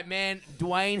we were like, man,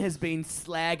 Dwayne has been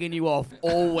slagging you off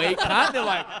all week, huh? They're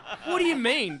like, what do you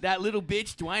mean? That little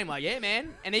bitch, Dwayne? I'm like, yeah,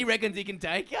 man. And he reckons he can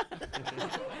take you.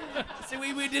 So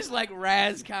we would just,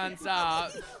 razz cunts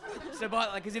up. So,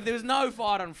 because if there was no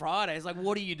fight on Fridays,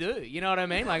 what do? You know what I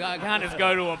mean? I can't just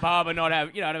go to a pub and not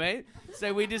have, you know what I mean?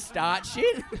 So we just start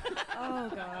shit. Oh,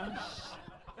 gosh.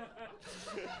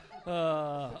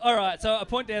 All right, so a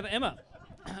point down for Emma.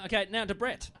 Okay, now to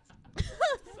Brett.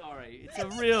 Sorry.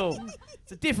 It's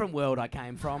It's a different world I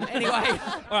came from. Anyway.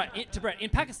 All right, to Brett. In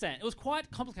Pakistan, it was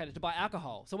quite complicated to buy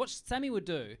alcohol. So what Sammy would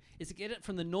do is to get it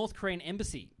from the North Korean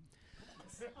embassy.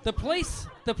 The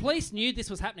police knew this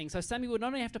was happening, so Sammy would not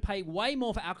only have to pay way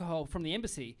more for alcohol from the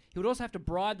embassy, he would also have to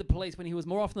bribe the police when he was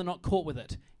more often than not caught with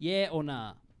it. Yeah or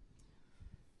nah?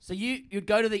 So you'd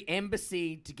go to the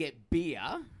embassy to get beer,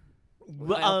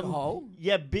 alcohol.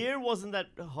 Yeah, beer wasn't that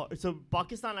hard. So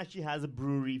Pakistan actually has a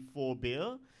brewery for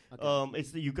beer. Okay.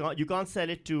 You can't sell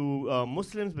it to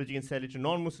Muslims, but you can sell it to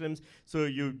non-Muslims. So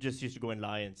you just used to go and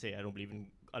lie and say, I don't believe in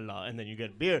Allah, and then you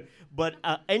get beer. But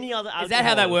any other alcohol... Is that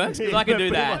how that works? Because I can do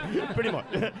that. Pretty much.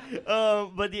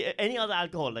 But any other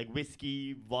alcohol, like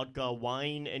whiskey, vodka,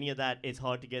 wine, any of that, it's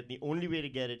hard to get. The only way to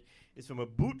get it is from a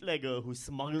bootlegger who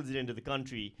smuggles it into the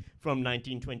country from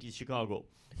 1920s Chicago.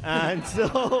 And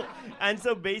so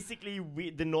basically,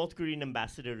 the North Korean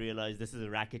ambassador realized this is a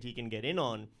racket he can get in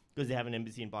on because they have an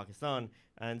embassy in Pakistan.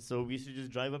 And so we used to just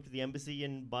drive up to the embassy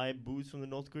and buy booze from the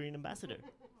North Korean ambassador.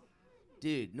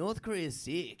 Dude, North Korea's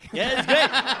sick. Yeah, it's great.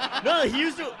 No, he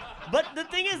used to. But the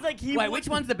thing is, like, Wait, which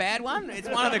one's the bad one? It's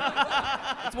one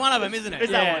of them, isn't it?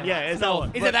 It's that one. Yeah, it's that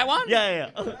one. Is it that one?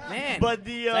 Yeah. Man. But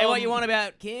say what you want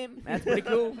about Kim. That's pretty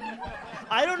cool.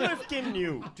 I don't know if Kim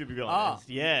knew, to be honest.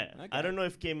 Yeah. Okay. I don't know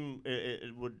if Kim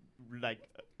would like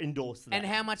endorse that. And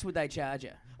how much would they charge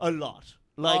you? A lot.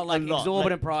 A lot.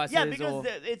 Exorbitant prices. Yeah, because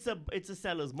it's a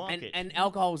seller's market. And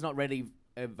alcohol's not readily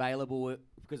available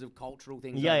because of cultural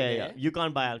things. Yeah. You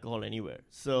can't buy alcohol anywhere.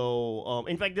 So,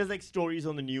 in fact, there's like stories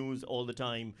on the news all the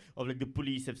time of like the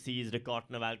police have seized a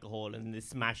carton of alcohol and they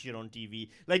smash it on TV.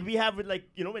 Like we have with like,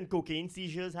 when cocaine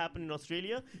seizures happen in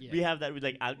Australia, we have that with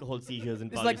like alcohol seizures in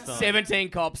Pakistan. There's like 17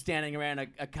 cops standing around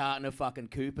a carton of fucking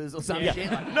Coopers or some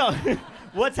shit. No,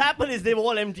 what's happened is they've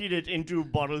all emptied it into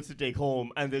bottles to take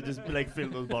home and they just like fill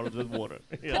those bottles with water.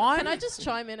 Yeah. Can I just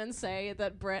chime in and say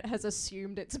that Brett has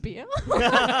assumed it's beer?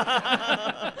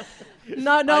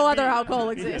 No other alcohol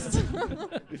exists.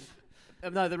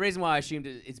 No, the reason why I assumed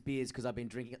it's beer is because I've been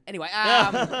drinking it. Anyway,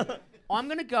 I'm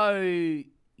going to go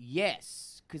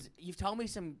yes, because you've told me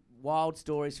some wild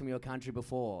stories from your country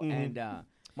before. And the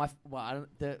one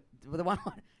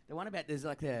about there's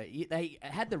like they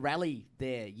had the rally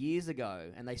there years ago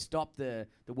and they stopped the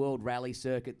World Rally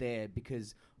Circuit there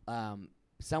because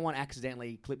someone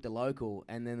accidentally clipped a local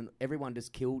and then everyone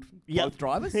just killed both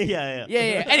drivers. Yeah.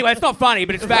 Anyway, it's not funny,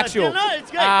 but it's factual. No, it's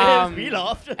great. We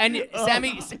laughed. And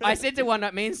Sammy, I said to one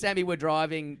night, me and Sammy were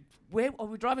driving. We're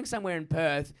driving somewhere in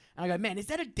Perth, and I go, man, is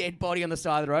that a dead body on the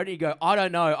side of the road? And you go, I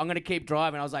don't know. I'm going to keep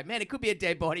driving. I was like, man, it could be a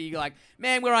dead body. You're like,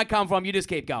 man, where I come from, you just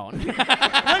keep going.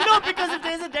 No, because if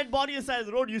there's a dead body on the side of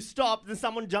the road, you stop, then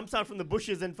someone jumps out from the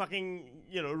bushes and fucking,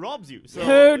 robs you. So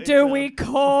who do we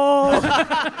call?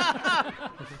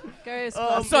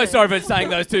 I'm so sorry for saying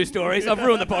those two stories. I've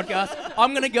ruined the podcast.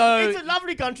 I'm going to go... It's a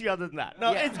lovely country other than that.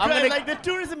 No, it's great. Like, the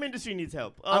tourism industry needs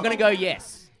help. I'm going to go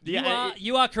yes.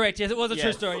 You are correct. Yes, it was a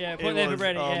true story. Yeah, point there for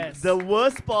Brady. Yes. The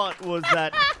worst part was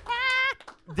that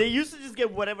they used to just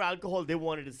get whatever alcohol they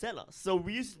wanted to sell us. So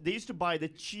they used to buy the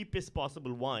cheapest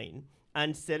possible wine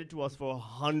and sell it to us for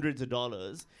hundreds of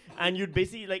dollars. And you'd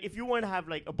basically, like, if you want to have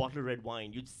like a bottle of red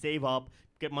wine, you'd save up,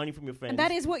 get money from your friends. And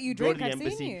that is what you go to drink. the I've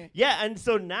embassy. seen you. Yeah, and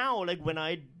so now, like, when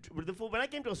I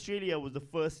came to Australia, was the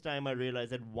first time I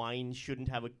realized that wine shouldn't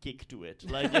have a kick to it.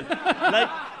 Like,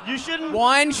 you shouldn't.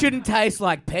 Wine shouldn't taste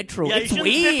like petrol. Yeah, it's you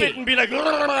shouldn't weird. sip it and be like,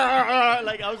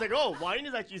 like I was like, oh, wine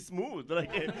is actually smooth.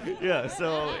 Like, yeah.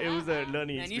 So it was a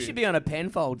learning experience. And you should be on a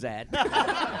Penfolds ad.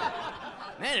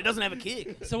 Man, it doesn't have a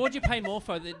kick. So what'd you pay more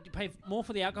for? Did you pay more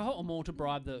for the alcohol or more to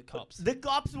bribe the cops? The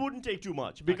cops wouldn't take too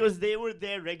much because they were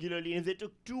there regularly. And if they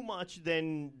took too much,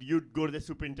 then you'd go to the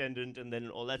superintendent and then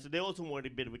all that. So they also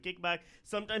wanted a bit of a kickback.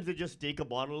 Sometimes they just take a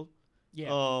bottle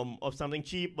of something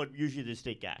cheap, but usually they just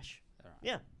take cash. Right.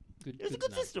 Yeah. It's a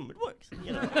good system. It works.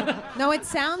 No, it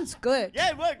sounds good.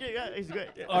 Yeah, it worked. Yeah, it's great.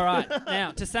 Yeah. All right.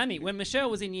 Now, to Sammy, when Michelle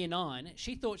was in year 9,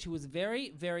 she thought she was very,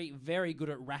 very, very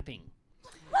good at rapping.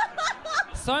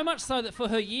 So much so that for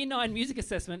her year 9 music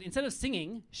assessment, instead of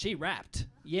singing, she rapped.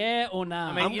 Yeah or nah?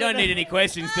 I mean, you don't need any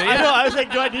questions, do you? I know. I was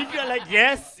like, do I need to? Like,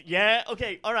 yes, yeah,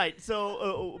 okay, all right.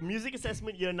 So, music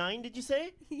assessment year 9, did you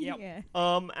say? Yep. Yeah.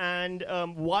 And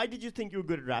why did you think you were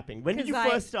good at rapping? When did you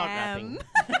first start rapping?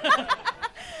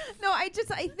 No, I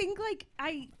think like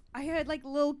I heard like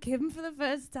Lil Kim for the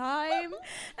first time,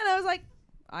 and I was like,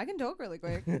 I can talk really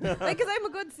quick, like, because I'm a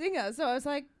good singer. So I was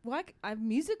like, I'm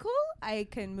musical. I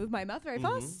can move my mouth very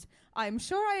fast. I'm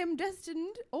sure I am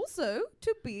destined also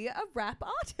to be a rap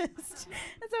artist.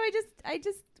 And so I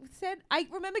just said, I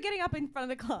remember getting up in front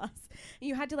of the class. And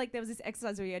you had to there was this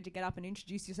exercise where you had to get up and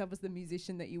introduce yourself as the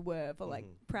musician that you were for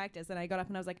practice. And I got up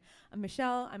and I was like, I'm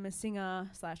Michelle, I'm a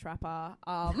singer/rapper.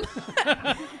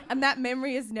 And that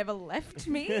memory has never left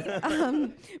me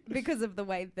because of the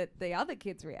way that the other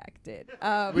kids reacted.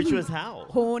 Which was how?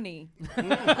 Horny.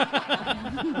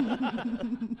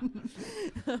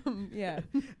 Yeah.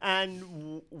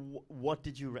 And what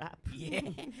did you rap? Yeah.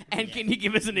 And can you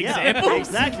give us an Yeah, example?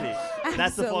 exactly.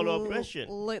 That's the follow-up question.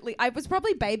 Absolutely. I was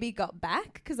probably Baby Got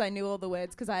Back because I knew all the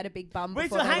words because I had a big bum Wait,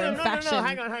 before so they hang were on, in no, fashion.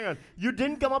 hang on. You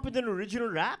didn't come up with an original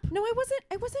rap? No, I wasn't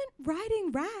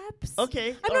writing raps.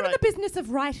 Okay, I'm not in the business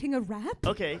of writing a rap.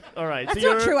 Okay, all right. That's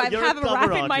so not true. I you're have a cover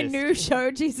rap in my artist. new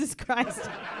show, Jesus Christ.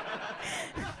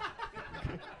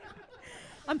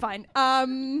 I'm fine. All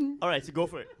right, so go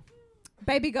for it.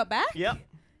 Baby Got Back? Yep.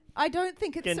 I don't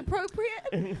think it's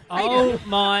appropriate. Oh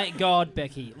my God,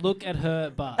 Becky! Look at her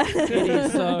butt. It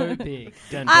is so big.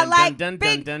 I like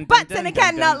big butts and I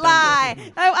cannot lie.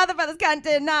 Oh, other brothers can't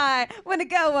deny. When a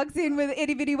girl walks in with an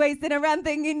itty bitty waist and a round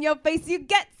thing in your face, you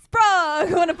get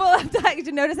sprung. When I pull up tight,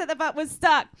 you notice that the butt was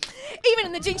stuck. Even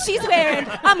in the jeans she's wearing,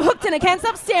 I'm hooked and I can't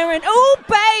stop staring. Oh,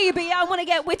 baby, I want to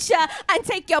get with ya and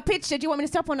take your picture. Do you want me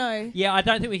to stop or no? Yeah, I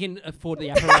don't think we can afford the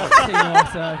apparatus anymore.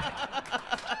 So,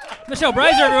 Michelle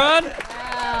Brazier, everyone.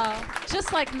 Wow.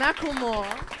 Just like Macklemore.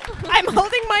 I'm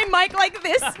holding my mic like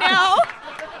this now.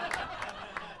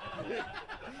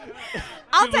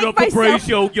 I'll Give it take up for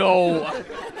myself. Brazier, yo.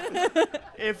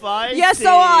 If I Yes, say,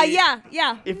 so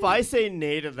yeah. If I say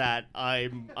nay to that,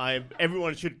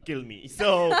 everyone should kill me.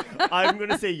 So I'm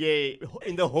gonna say yay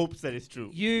in the hopes that it's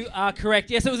true. You are correct.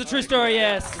 Yes, it was a true story.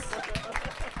 Yes.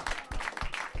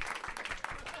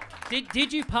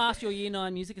 Did you pass your Year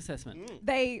 9 music assessment?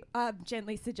 They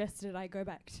gently suggested I go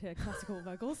back to classical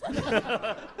vocals.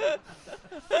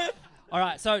 All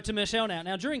right, so to Michelle now.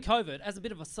 Now, during COVID, as a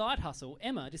bit of a side hustle,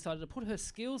 Emma decided to put her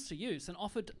skills to use and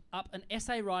offered up an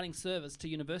essay writing service to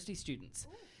university students.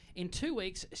 In 2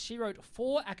 weeks, she wrote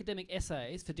 4 academic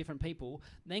essays for different people,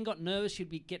 then got nervous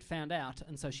she'd get found out,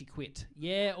 and so she quit.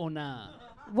 Yeah or nah?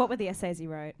 What were the essays you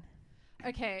wrote?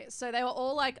 Okay, so they were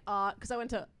all like art, because I went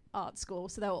to art school,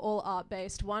 so they were all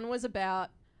art-based. One was about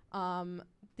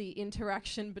the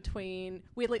interaction between,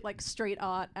 weirdly, like street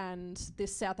art and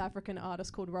this South African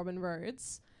artist called Robin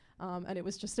Rhodes. And it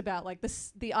was just about like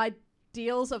the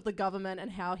ideals of the government and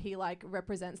how he like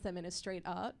represents them in his street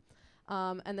art.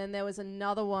 And then there was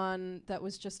another one that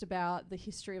was just about the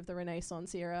history of the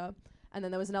Renaissance era. And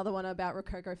then there was another one about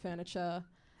Rococo furniture.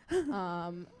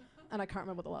 And I can't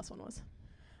remember what the last one was.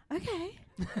 Okay.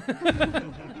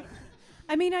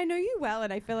 I mean, I know you well,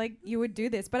 and I feel like you would do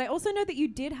this, but I also know that you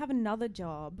did have another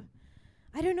job.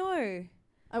 I don't know.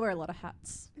 I wear a lot of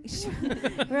hats.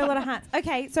 Wear a lot of hats.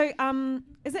 Okay, so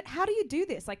how do you do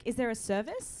this? Like, is there a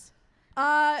service?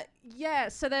 Yeah,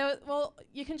 so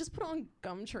you can just put it on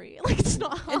Gumtree. Like, it's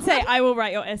not hard. And say, I will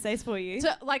write your essays for you.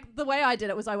 So, like, the way I did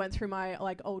it was I went through my,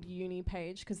 like, old uni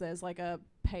page, because there's, like, a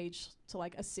page to,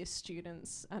 like, assist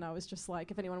students, and I was just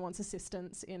like, if anyone wants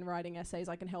assistance in writing essays,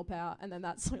 I can help out, and then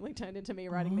that slowly turned into me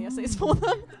writing the essays for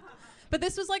them. But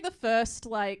this was, like, the first,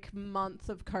 like, month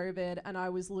of COVID, and I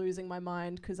was losing my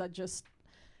mind, because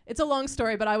it's a long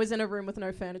story, but I was in a room with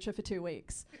no furniture for 2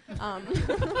 weeks.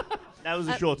 That was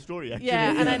a short story, actually.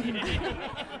 Yeah, and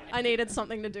I needed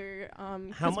something to do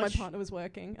because my partner was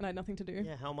working and I had nothing to do.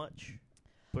 Yeah, how much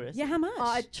per essay? Yeah, how much?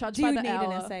 I charge do by you the need hour.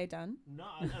 an essay done? No,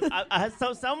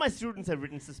 some of my students have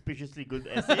written suspiciously good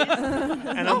essays,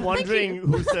 and I'm wondering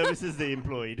whose services they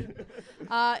employed.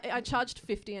 I charged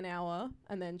 $50 an hour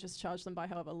and then just charged them by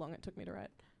however long it took me to write.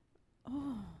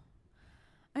 Oh.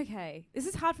 Okay. This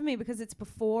is hard for me because it's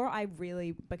before I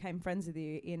really became friends with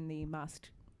you in the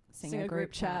Masked Singer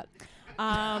group chat.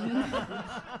 I'm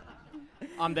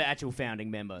the actual founding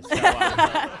member. So,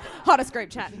 Hottest group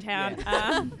chat in town.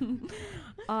 Yeah.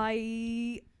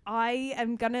 I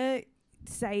am gonna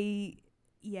say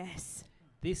yes.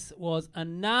 This was a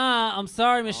nah. I'm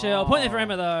sorry, Michelle. Point there for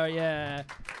Emma, though. Yeah.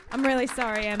 I'm really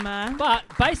sorry, Emma. But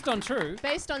based on truth.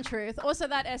 Based on truth. Also,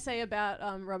 that essay about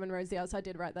Robin Rhodes the Artist, I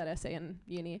did write that essay in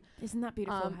uni. Isn't that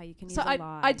beautiful how you can use so a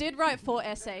lie? I did write 4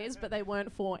 essays, but they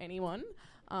weren't for anyone.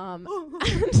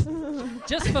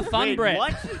 Just for fun, Wait, Brett.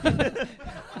 what?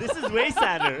 This is way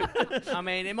sadder. I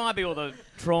mean, it might be all the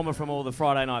trauma from all the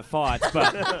Friday night fights,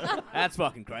 but that's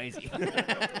fucking crazy.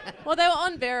 Well, they were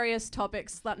on various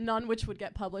topics, none which would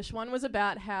get published. One was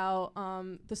about how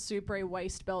the Supre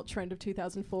waist belt trend of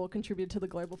 2004 contributed to the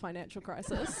global financial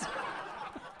crisis.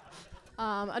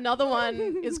 Another one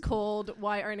is called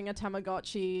Why Owning a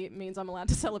Tamagotchi Means I'm Allowed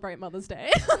to Celebrate Mother's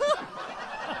Day.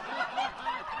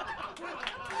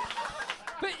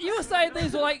 But you were saying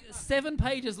these were like 7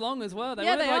 pages long as well. They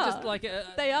Yeah, weren't they like are. just like a,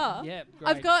 They are. Yeah,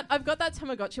 I've great. got that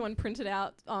Tamagotchi one printed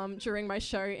out during my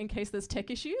show in case there's tech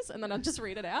issues, and then I'll just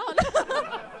read it out.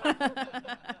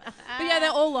 But yeah, they're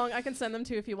all long. I can send them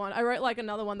to you if you want. I wrote like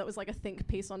another one that was like a think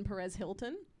piece on Perez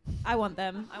Hilton. I want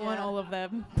them. I want Yeah. all of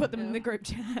them. Put them in the group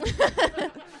chat.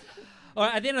 All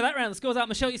right, at the end of that round, the score's up.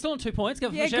 Michelle, you're still on 2 points. Go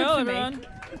for Yeah, good Michelle, for me. everyone.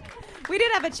 We did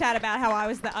have a chat about how I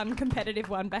was the uncompetitive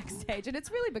one backstage, and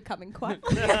it's really becoming quite.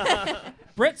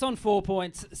 Brett's on 4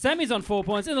 points. Sammy's on 4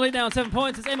 points. In the lead now on 7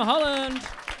 points. It's Emma Holland.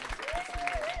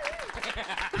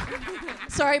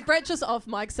 Sorry, Brett just off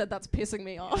mic said that's pissing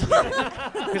me off.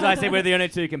 Because I said we're the only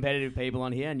 2 competitive people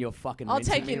on here, and you're fucking. I'll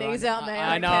rinsing take me your right knees now. out, mate.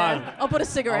 I don't know. care. I'll put a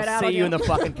cigarette I'll out see on you in the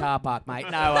fucking car park, mate.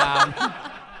 No,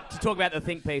 to talk about the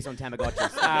think piece on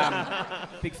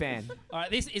Tamagotchis. Big fan. All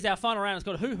right, this is our final round. It's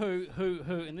called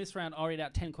Who. In this round, I'll read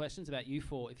out 10 questions about you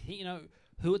 4. If you know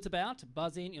who it's about,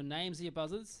 buzz in. Your names are your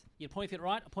buzzers. You point if you get it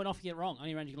right, a point off if you get it wrong.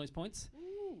 Only round you can lose points.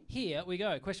 Here we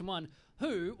go. Question 1.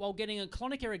 Who, while getting a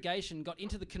colonic irrigation, got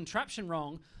into the contraption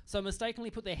wrong, so mistakenly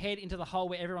put their head into the hole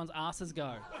where everyone's asses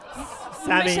go?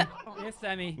 Sammy. Yes,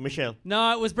 Sammy. Michelle.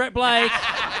 No, it was Brett Blake.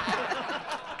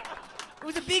 It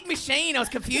was a big machine. I was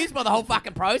confused by the whole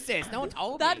fucking process. No one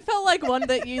told me. That felt like one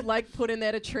that you like put in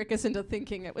there to trick us into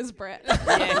thinking it was Brett.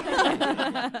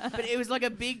 Yeah. But it was like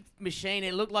a big machine.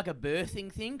 It looked like a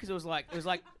birthing thing because it was like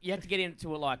you had to get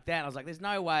into it like that. I was like, there's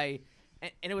no way.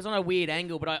 And it was on a weird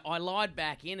angle, but I lied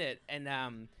back in it and I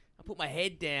put my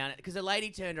head down because the lady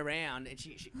turned around and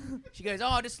she goes,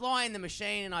 "Oh, just lie in the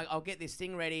machine and I'll get this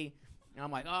thing ready." And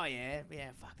I'm like, "Oh yeah,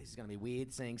 fuck, this is gonna be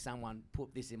weird seeing someone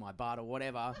put this in my butt or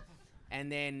whatever." And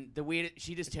then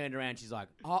she just turned around. She's like,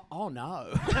 "Oh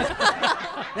no,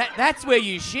 that's where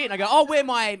you shit." And I go, "Oh, where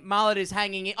my mullet is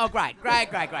hanging in. Oh, great.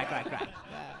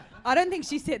 I don't think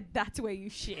she said that's where you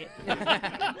shit.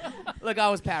 Look, I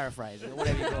was paraphrasing, or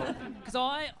whatever you call it. Because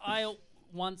I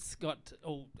once got,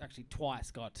 or actually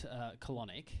twice got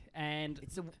colonic, and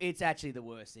It's actually the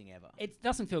worst thing ever. it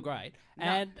doesn't feel great. No.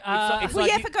 And It's Well, like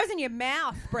yeah, you- if it goes in your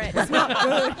mouth, Brett, it's not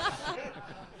good.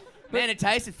 Man, it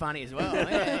tasted funny as well.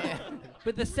 Yeah.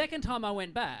 But the second time I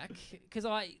went back, because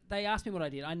they asked me what I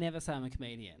did, I never say I'm a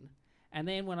comedian. And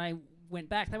then when I went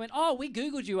back, they went, "Oh, we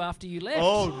Googled you after you left.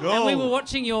 Oh, no. And we were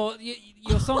watching your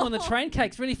song on the Train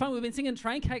Cake's really fun. We've been singing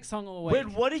Train Cake song all week." Wait,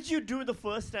 what did you do the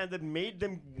first time that made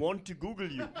them want to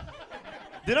Google you?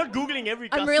 They're not Googling every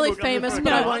I'm customer really who comes in famous, for a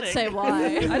but I Tonic. won't say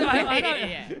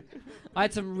why. I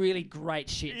had some really great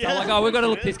shit. So I'm like, "Oh, we've got to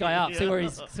look this guy up, see where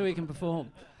he can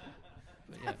perform."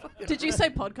 Did you say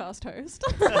podcast host?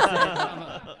 I'm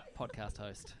a podcast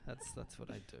host. That's what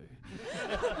I do.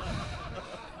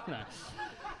 No.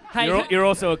 Hey, You're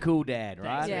also a cool dad,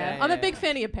 right? yeah. I'm a big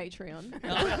fan of your Patreon.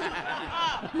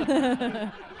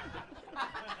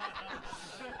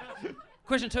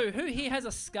 Question 2. Who here has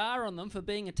a scar on them for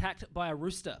being attacked by a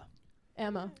rooster?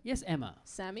 Emma. Yes, Emma.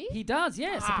 Sammy? He does,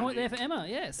 yes. A point there for Emma,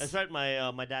 yes. That's right.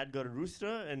 My dad got a rooster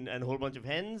and a whole bunch of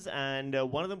hens, and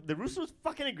one of them, the rooster was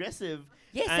fucking aggressive.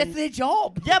 Yes, and that's their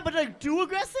job. Yeah, but like too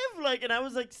aggressive. Like, and I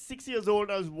was like 6 years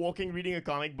old. I was walking, reading a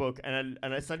comic book, and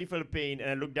I suddenly felt a pain, and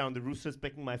I looked down. The rooster's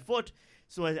pecking my foot,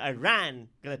 so I ran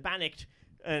because I panicked,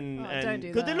 and don't do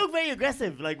because they that. look very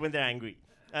aggressive, like when they're angry.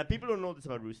 People don't know this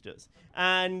about roosters.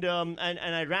 And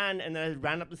I ran, and then I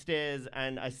ran up the stairs,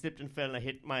 and I slipped and fell, and I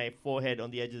hit my forehead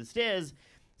on the edge of the stairs.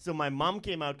 So my mom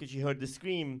came out because she heard the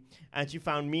scream, and she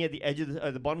found me at the edge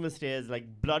of the bottom of the stairs,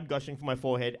 like blood gushing from my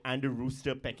forehead and a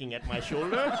rooster pecking at my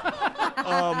shoulder.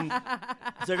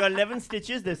 So I got 11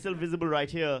 stitches. They're still visible right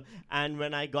here. And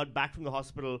when I got back from the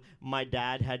hospital, my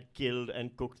dad had killed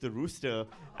and cooked the rooster,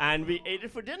 and we ate it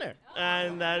for dinner.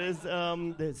 And that is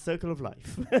the circle of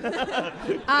life.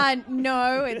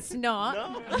 No, it's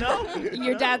not. No.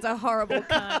 Your dad's a horrible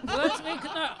cunt. Well, that's me.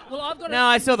 I've got No,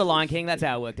 I saw The Lion King. That's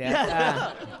how it worked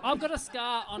out. I've got a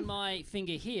scar on my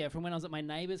finger here from when I was at my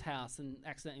neighbour's house and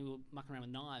accidentally we were mucking around with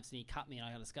knives and he cut me and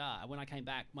I got a scar. And when I came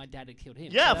back, my dad had killed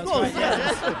him. Yeah, So of that was course. great. Yeah,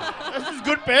 that's just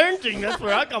good parenting. That's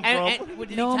where I come from. And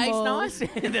did it taste nice?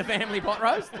 The family pot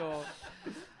roast? Or?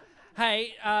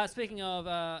 Hey, speaking of,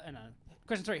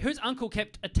 question 3. Whose uncle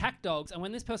kept attack dogs and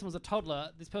when this person was a toddler,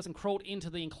 this person crawled into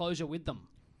the enclosure with them?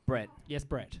 Brett. Yes,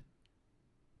 Brett.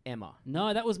 Emma.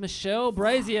 No, that was Michelle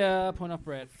Brazier. Point off,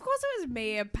 Brett. Of course it was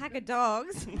me, a pack of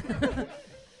dogs.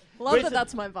 Love Wait, that so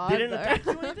that's my vibe, They didn't though. attack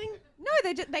you or anything? No,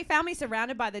 they found me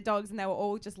surrounded by the dogs and they were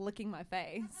all just licking my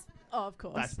face. Oh, of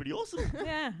course. That's pretty awesome.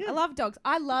 Yeah, I love dogs.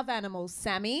 I love animals,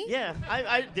 Sammy. Yeah,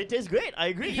 they taste great. I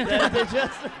agree. They're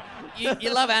just...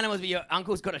 You love animals, but your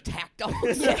uncle's got attack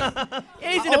dogs. Yeah,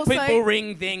 he's in a Also- pit bull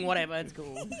ring thing, whatever. It's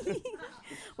cool.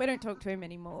 We don't talk to him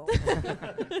anymore.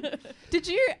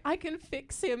 I can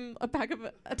fix him a pack of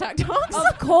attack dogs?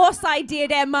 Of course I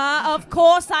did, Emma. Of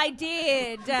course I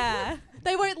did.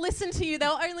 They won't listen to you.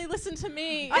 They'll only listen to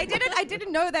me. I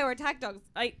didn't know they were attack dogs.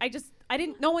 I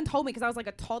didn't. No one told me because I was like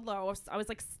a toddler. I was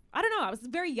like, I don't know. I was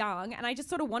very young, and I just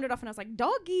sort of wandered off, and I was like,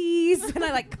 doggies, and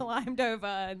I like climbed over,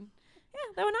 and yeah,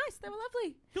 they were nice. They were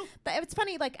lovely. But it's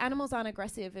funny, like animals aren't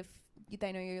aggressive if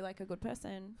they know you're like a good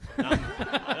person.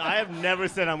 I have never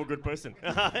said I'm a good person.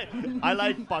 I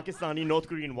like Pakistani, North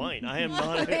Korean wine. I am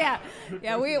not. Yeah,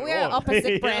 we're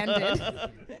opposite branded.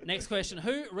 Next question.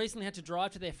 Who recently had to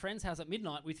drive to their friend's house at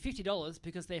midnight with $50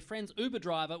 because their friend's Uber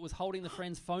driver was holding the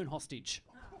friend's phone hostage?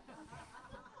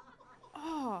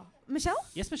 Oh, Michelle?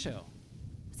 Yes, Michelle.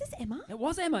 Was this Emma? It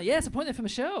was Emma. Yes, a point there for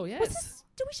Michelle. Yes.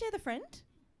 Do we share the friend?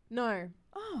 No.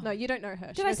 Oh. No, you don't know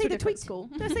her. Did I see the tweet? School.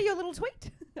 Did I see your little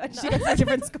tweet? She goes to a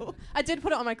different school. I did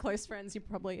put it on my close friends. You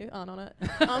probably aren't on it.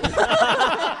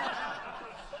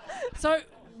 So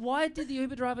why did the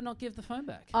Uber driver not give the phone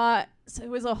back? So it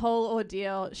was a whole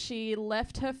ordeal. She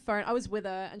left her phone. I was with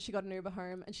her, and she got an Uber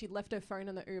home, and she left her phone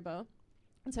in the Uber.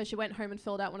 And so she went home and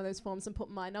filled out one of those forms and put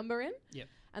my number in. Yep.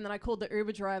 And then I called the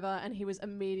Uber driver, and he was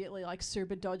immediately like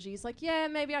super dodgy. He's like, yeah,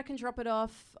 maybe I can drop it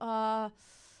off.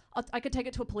 I could take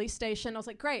it to a police station. I was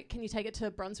like, great. Can you take it to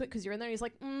Brunswick because you're in there? And he's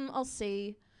like, I'll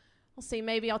see.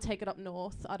 Maybe I'll take it up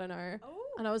north. I don't know. Oh.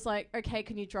 And I was like, okay,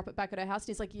 can you drop it back at her house? And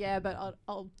he's like, yeah, but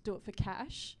I'll do it for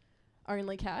cash.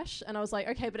 Only cash. And I was like,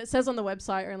 okay, but it says on the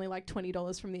website only like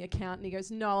 $20 from the account. And he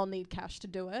goes, no, I'll need cash to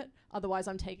do it. Otherwise,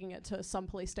 I'm taking it to some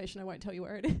police station. I won't tell you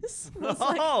where it is. I was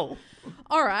like, all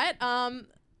right.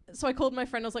 So I called my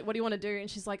friend. I was like, what do you want to do? And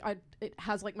she's like, it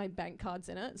has like my bank cards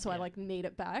in it. So I like need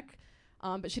it back.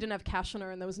 But she didn't have cash on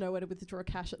her, and there was nowhere to withdraw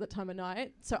cash at that time of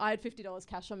night. So I had $50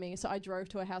 cash on me. So I drove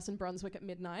to a house in Brunswick at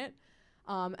midnight.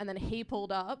 And then he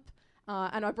pulled up,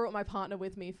 and I brought my partner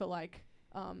with me for like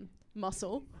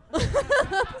muscle.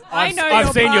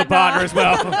 I've seen your partner as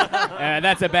well.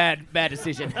 That's a bad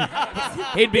decision.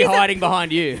 He'd be hiding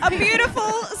behind you. A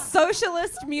beautiful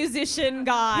socialist musician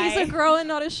guy. He's a grower,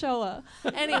 not a shower.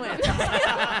 Anyway.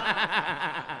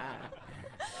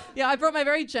 Yeah, I brought my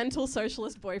very gentle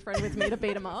socialist boyfriend with me to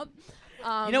beat him up.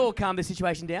 You know what will calm the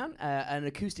situation down? An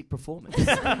acoustic performance.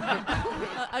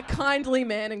 a kindly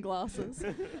man in glasses.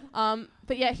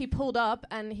 But yeah, he pulled up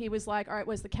and he was like, all right,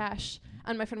 where's the cash?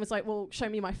 And my friend was like, well, show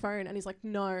me my phone. And he's like,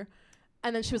 no.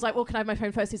 And then she was like, well, can I have my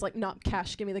phone first? He's like, no,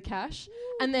 cash, give me the cash.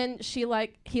 And then he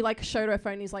showed her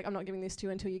phone. And he's like, I'm not giving this to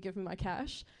you until you give me my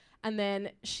cash. And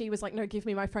then she was like, no, give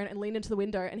me my phone, and leaned into the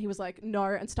window. And he was like, no,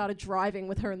 and started driving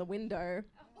with her in the window.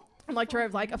 And like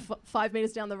drove like 5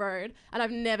 meters down the road. And I've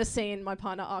never seen my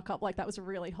partner arc up like that. Was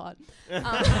really hot.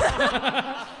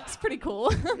 It's pretty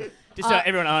cool. Just so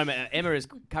everyone at home, Emma is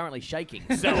currently shaking.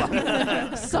 So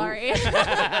sorry.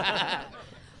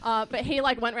 But he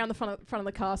like went around the front of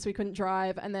the car so he couldn't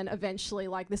drive, and then eventually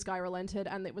like this guy relented,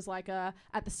 and it was like a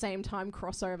at the same time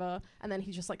crossover, and then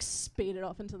he just like speeded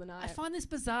off into the night. I find this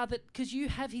bizarre that because you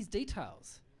have his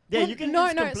details. Yeah, well, you can no.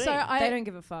 just complain. So they don't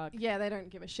give a fuck. Yeah, they don't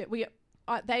give a shit.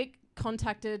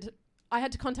 I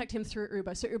had to contact him through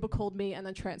Uber. So Uber called me and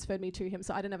then transferred me to him.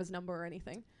 So I didn't have his number or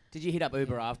anything. Did you hit up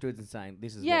Uber afterwards and saying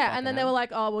this is? Yeah, and then they were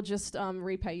like, "Oh, we'll just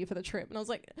repay you for the trip." And I was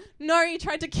like, "No, you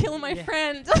tried to kill my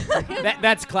friend."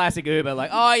 That's classic Uber.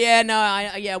 Like, oh yeah, no,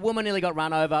 a woman nearly got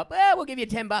run over. Well, we'll give you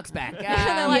 $10 back. And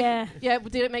they're like, yeah.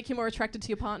 Did it make you more attracted to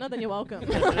your partner? Then you're welcome.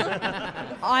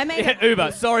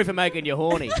 Uber. Sorry for making you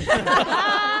horny.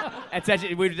 It's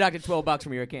actually we deducted $12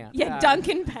 from your account. Yeah,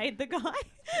 Duncan paid the guy.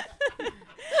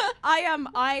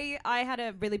 I had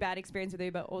a really bad experience with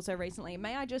Uber also recently.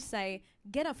 May I just say,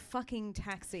 get a fucking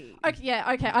taxi. Okay,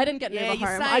 I didn't get an Uber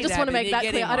home. I just want to make that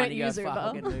clear. I don't use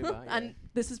Uber. And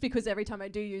this is because every time I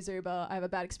do use Uber, I have a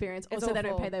bad experience. It's also, they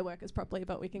don't awful. pay their workers properly,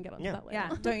 but we can get onto that later.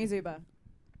 Yeah, don't use Uber.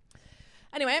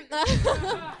 Anyway.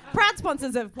 Proud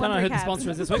sponsors of Don't know who the Cabs. sponsor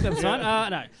is this week. That's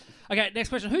fine. No. Okay, next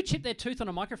question. Who chipped their tooth on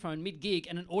a microphone mid-gig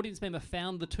and an audience member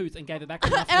found the tooth and gave it back to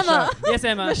them after Emma. the show? Yes,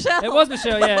 Emma. Michelle. It was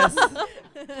Michelle, yes.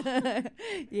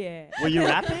 Yeah. Were you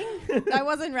rapping? I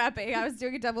wasn't rapping. I was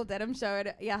doing a double denim show,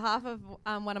 and half of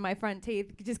one of my front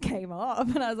teeth just came off,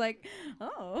 and I was like,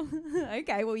 "Oh,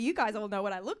 okay. Well, you guys all know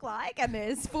what I look like, and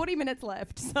there's 40 minutes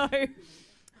left, so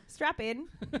strap in."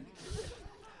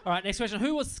 All right, next question.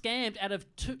 Who was scammed out of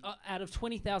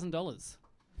 $20,000?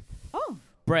 Oh,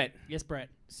 Brett. Yes, Brett.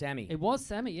 Sammy. It was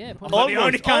Sammy, yeah.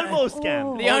 Almost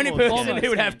scam. The only person Almost who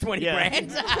would have scam. 20 Yeah.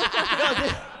 grand.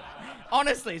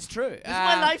 Honestly, it's true. This is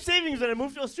my life savings when I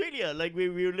moved to Australia. Like we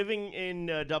were living in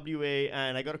WA,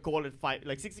 and I got a call at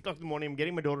 6 o'clock in the morning. I'm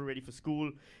getting my daughter ready for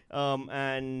school,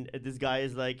 and this guy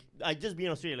is like, I'd just been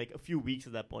in Australia like a few weeks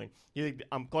at that point. He's like,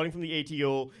 I'm calling from the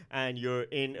ATO, and you're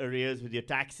in arrears with your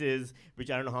taxes,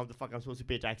 which I don't know how the fuck I'm supposed to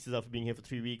pay taxes after being here for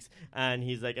 3 weeks. And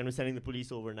he's like, and we're sending the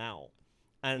police over now.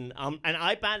 And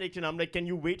I panicked, and I'm like, can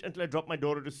you wait until I drop my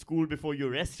daughter to school before you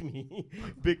arrest me?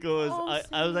 Because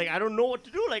I was like, I don't know what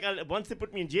to do. Like, once they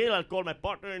put me in jail, I'll call my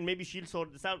partner, and maybe she'll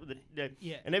sort this out with it.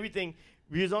 And everything.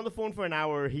 We was on the phone for an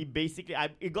hour. He basically,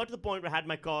 it got to the point where I had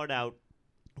my card out,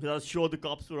 because I was sure the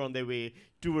cops were on their way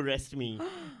to arrest me.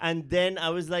 And then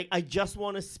I was like, I just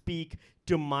want to speak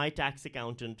to my tax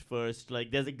accountant first.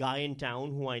 Like, there's a guy in town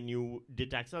who I knew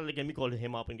did tax. I was like, let me call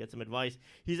him up and get some advice.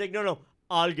 He's like, no,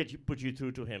 I'll put you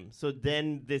through to him. So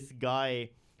then this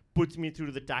guy puts me through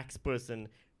to the tax person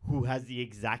who has the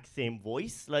exact same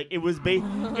voice. Like, it was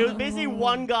basically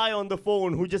one guy on the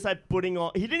phone who just had putting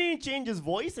on. He didn't even change his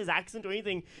voice, his accent or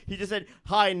anything. He just said,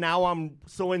 "Hi, now I'm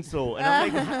so and so," and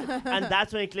I'm like, and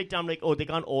that's when it clicked. I'm like, oh, they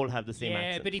can't all have the same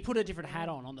accent. Yeah, but he put a different hat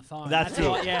on the phone. That's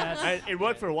true. Yeah, It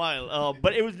worked for a while,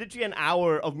 but it was literally an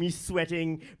hour of me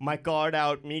sweating my card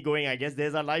out, me going, I guess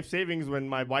there's our life savings. When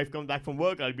my wife comes back from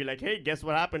work, I'll be like, hey, guess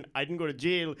what happened? I didn't go to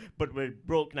jail, but we're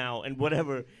broke now and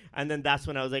whatever. And then that's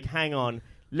when I was like, hang on,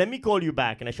 let me call you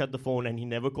back. And I shut the phone, and he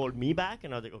never called me back.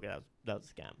 And I was like, okay, that was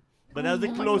a scam. But that was the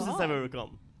closest I've ever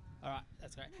come. All right,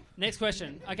 that's great. Next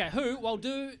question. Okay, who, while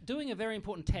doing a very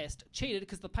important test, cheated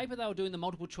because the paper they were doing the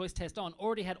multiple choice test on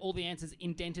already had all the answers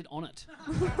indented on it?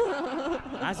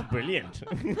 That's brilliant.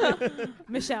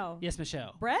 Michelle. Yes,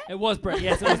 Michelle. Brett? It was Brett.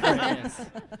 Yes, it was Brett. Yes.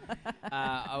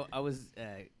 I was,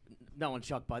 no one's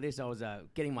shocked by this, I was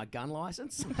getting my gun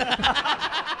license.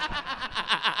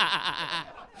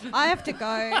 I have to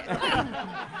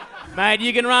go. Mate,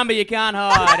 you can run, but you can't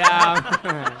hide.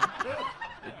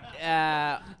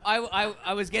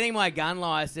 I was getting my gun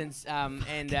license,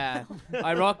 and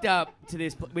I rocked up to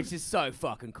this, which is so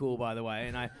fucking cool, by the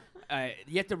way. And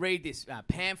you have to read this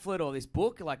pamphlet or this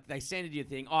book. Like, they send you a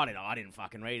thing. I didn't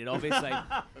fucking read it, obviously.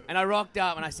 And I rocked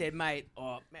up and I said, mate,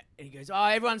 and he goes,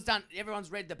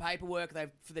 everyone's read the paperwork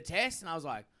for the test. And I was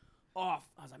like,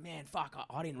 man, fuck,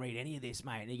 I didn't read any of this,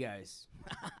 mate. And he goes,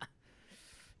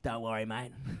 don't worry,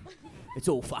 mate. It's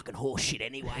all fucking horse shit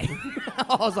anyway.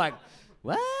 I was like,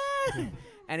 what?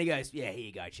 And he goes, yeah, here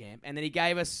you go, champ. And then he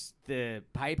gave us the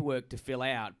paperwork to fill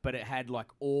out, but it had like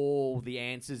all the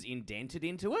answers indented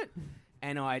into it.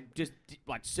 And I just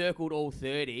like circled all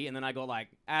 30, and then I got like,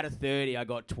 out of 30, I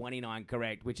got 29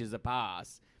 correct, which is a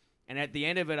pass. And at the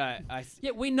end of it,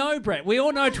 Yeah, we know, Brett. We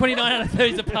all know 29 out of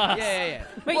 30 is a pass. Yeah.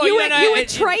 But Well, you know, were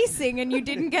tracing and you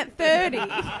didn't get 30.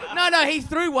 No, he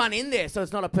threw one in there, so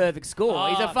it's not a perfect score. Oh,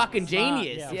 He's a fucking smart,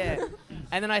 genius. yeah. Yeah.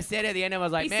 And then I said at the end, I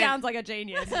was like, He man. sounds like a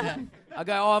genius. I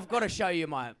go, I've got to show you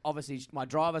my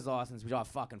driver's license, which I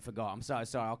fucking forgot. I'm so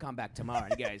sorry. I'll come back tomorrow.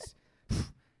 And he goes, do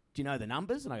you know the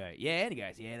numbers? And I go, yeah. And he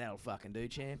goes, yeah, that'll fucking do,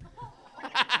 champ.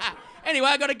 Anyway,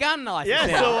 I got a gun license. Yeah,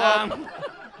 now. so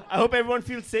I hope everyone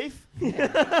feels safe. I'll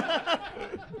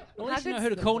let you know who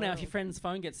to call now if your friend's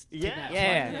phone gets kidnapped.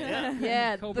 Yeah.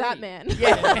 Yeah, Call that Bree. man.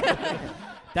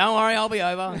 Don't worry, I'll be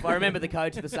over. If I remember the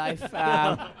code to the safe.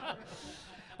 All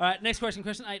right, next question,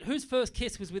 question 8. Whose first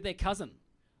kiss was with their cousin?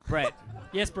 Brett.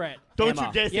 Yes, Brett. Don't Emma.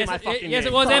 you dare say Yes, my fucking yes,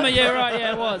 name. it was Emma. Yeah, right.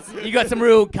 Yeah, it was. You got some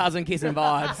real cousin kissing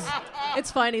vibes.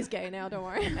 It's fine, he's gay now, don't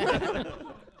worry.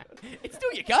 It's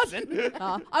still your cousin.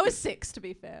 I was 6, to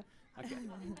be fair. Okay.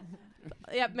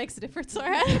 Yeah, it makes a difference, all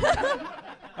right?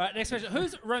 All right, next question.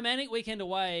 Whose romantic weekend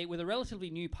away with a relatively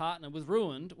new partner was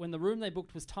ruined when the room they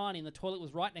booked was tiny and the toilet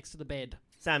was right next to the bed?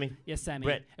 Sammy. Yes, Sammy.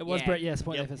 Brett. It was Yeah. Brett. Yes,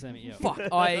 point Yep. there for Sammy. Yeah. Fuck.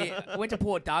 I went to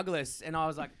Port Douglas and I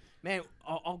was like, man,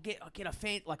 I'll get a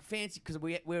fancy, because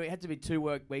we had to be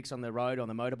 2 weeks on the road on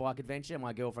the motorbike adventure.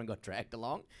 My girlfriend got dragged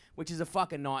along, which is a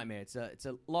fucking nightmare. It's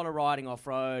a lot of riding off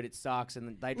road. It sucks,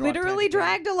 and they drive Literally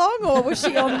traffic jam. dragged along, or was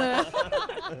she on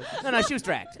the... No, she was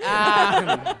dragged.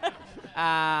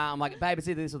 I'm like, babe, it's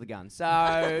either this or the gun. So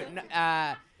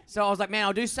I was like, man,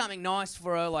 I'll do something nice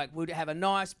for her. Like, we'll have a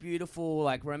nice, beautiful,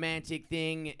 like, romantic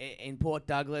thing in Port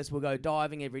Douglas. We'll go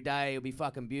diving every day. It'll be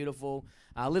fucking beautiful.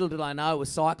 Little did I know it was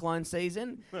cyclone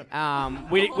season.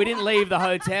 We didn't leave the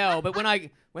hotel, but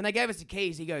when they gave us the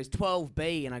keys, he goes,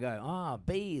 12B, and I go,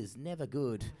 B is never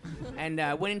good. And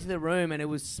went into the room, and it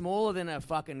was smaller than a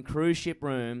fucking cruise ship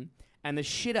room. and the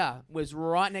shitter was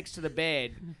right next to the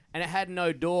bed, and it had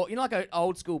no door. You know, like an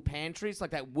old school pantry, it's like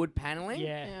that wood paneling.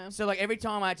 Yeah. So like every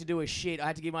time I had to do a shit, I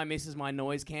had to give my missus my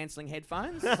noise cancelling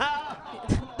headphones.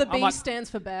 The B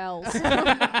stands for bowels.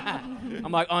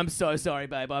 I'm like, I'm so sorry,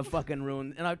 babe. I've fucking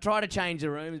ruined. And I tried to change the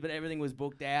rooms, but everything was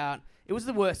booked out. It was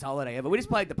the worst holiday ever. We just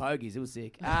played the pogies. It was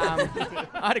sick. I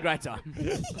had a great time.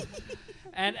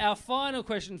 And our final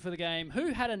question for the game, who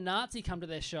had a Nazi come to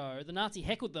their show? The Nazi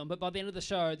heckled them, but by the end of the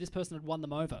show, this person had won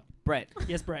them over. Brett.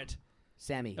 Yes, Brett.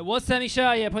 Sammy. It was Sammy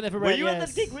Shah, yeah, point there for Brett. Were you yes. at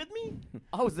that gig with me?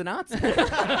 I was the Nazi.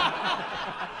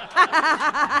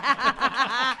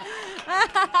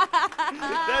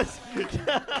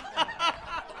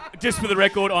 Just for the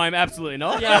record, I'm absolutely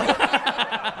not.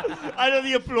 Yeah. I know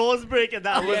the applause break and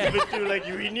that was a bit too like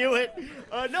we knew it.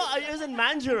 No, it was in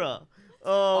Mandurah.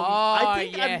 I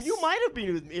think yes. you might have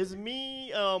been with me. It was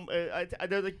me. There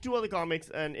were like two other comics,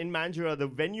 and in Mandurah, the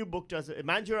venue booked us.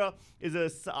 Mandurah is a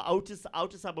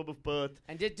outer suburb of Perth.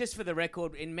 And just for the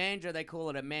record, in Mandurah, they call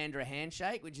it a Mandurah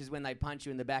handshake, which is when they punch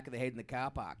you in the back of the head in the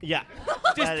car park. Yeah,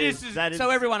 That is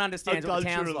so everyone understands a what it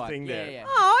sounds cultural like. thing there. Yeah.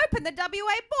 Oh, open the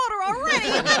WA border already.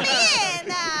 Let me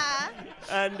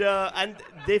in. And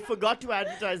they forgot to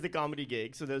advertise the comedy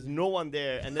gig, so there's no one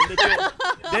there. And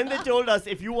then they told us,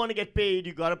 if you want to get paid,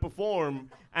 you gotta perform.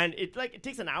 And it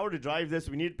takes an hour to drive this.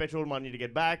 We need petrol money to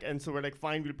get back, and so we're like,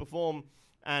 fine, we'll perform.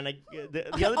 And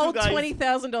the other two guys,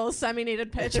 $20,000. Sammy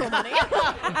needed petrol money.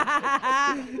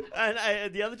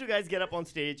 and the other two guys get up on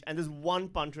stage, and there's one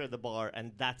punter at the bar,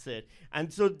 and that's it.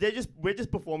 And so we're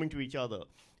just performing to each other.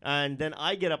 And then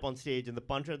I get up on stage, and the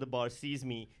punter at the bar sees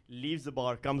me, leaves the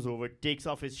bar, comes over, takes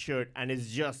off his shirt, and it's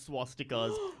just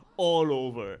swastikas all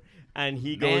over. And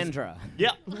he goes, Mandra.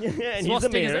 Yeah. And he's a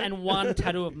Swastikas mayor. and one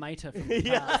tattoo of Mater from the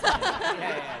past.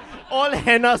 All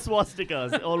henna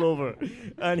swastikas all over.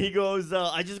 And he goes,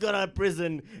 I just got out of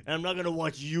prison, and I'm not going to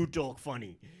watch you talk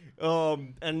funny.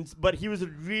 But he was a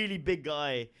really big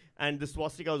guy, and the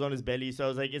swastika was on his belly. So I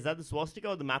was like, is that the swastika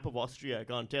or the map of Austria? I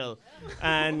can't tell.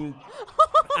 And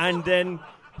then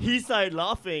he started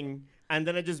laughing, and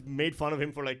then I just made fun of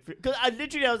him for because I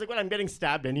was like, well, I'm getting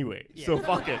stabbed anyway, so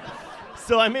fuck it.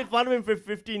 So I made fun of him for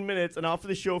 15 minutes, and after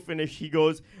the show finished, he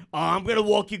goes, I'm going to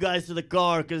walk you guys to the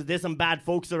car because there's some bad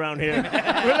folks around here.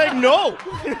 We're like, no,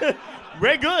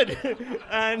 we're good.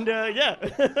 And yeah.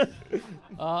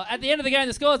 At the end of the game,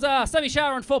 the scores are Sammy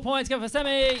Shah on 4 points. Go for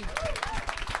Sammy.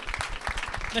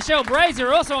 Michelle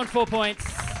Brazier also on 4 points.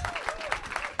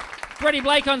 Freddie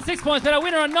Blake on 6 points, but our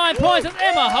winner on 9 points is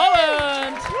Emma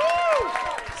Holland.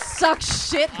 Suck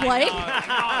shit, Blake.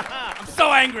 I'm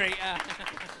so angry.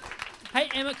 Hey,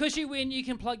 Emma, because you win, you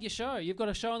can plug your show. You've got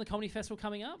a show on the Comedy Festival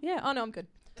coming up. Yeah. Oh, no, I'm good.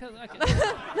 Okay.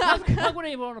 Plug whatever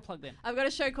you want to plug then. I've got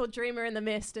a show called Dreamer in the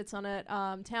Mist. It's on at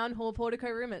Town Hall Portico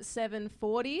Room at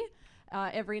 7:40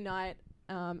 every night,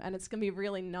 and it's going to be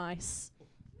really nice.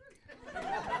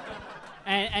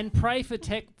 And pray for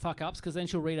tech fuck-ups, because then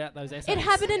she'll read out those essays. It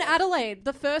happened in Adelaide.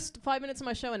 The first 5 minutes of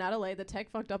my show in Adelaide, the tech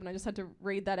fucked up, and I just had to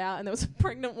read that out, and there was a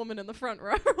pregnant woman in the front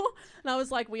row. And I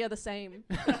was like, we are the same.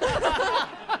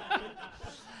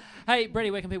 Hey, Brady,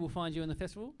 where can people find you in the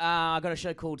festival? I've got a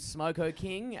show called Smoko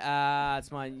King.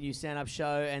 It's my new stand-up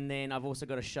show. And then I've also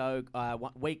got a show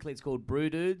weekly. It's called Brew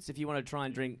Dudes. If you want to try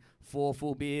and drink 4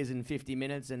 full beers in 50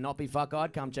 minutes and not be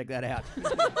fuck-eyed, come check that out.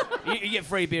 you get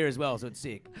free beer as well, so it's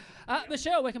sick.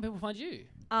 Michelle, where can people find you?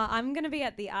 I'm going to be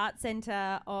at the Art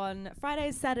Centre on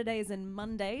Fridays, Saturdays and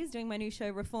Mondays doing my new show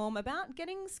Reform about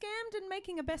getting scammed and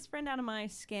making a best friend out of my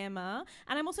scammer.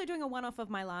 And I'm also doing a one-off of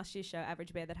my last year's show,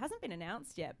 Average Bear, that hasn't been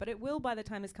announced yet, but it will by the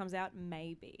time this comes out,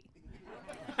 maybe.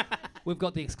 We've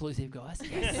got the exclusive, guys.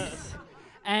 Yes.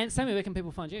 And Sammy, where can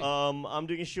people find you? I'm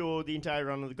doing a show the entire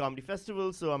run of the Comedy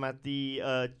Festival, so I'm at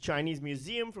the Chinese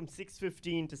Museum from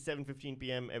 6:15 to 7:15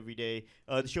 p.m. every day.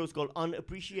 The show's called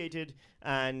Unappreciated,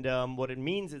 and what it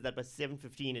means is that by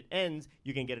 7:15 it ends,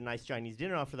 you can get a nice Chinese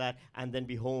dinner after that, and then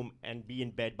be home and be in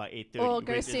bed by 8:30. Or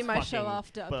go see my show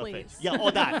after, please. Yeah,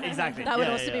 or that, exactly. That would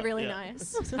also be really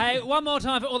nice. Hey, one more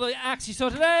time for all the acts you saw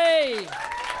today.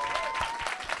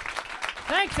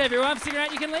 Thanks, everyone, for figuring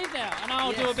out you can leave now. And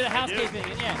I'll do a bit of housekeeping.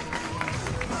 Yeah.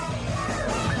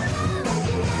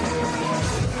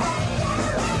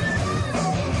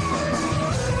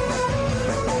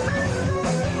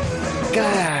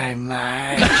 God,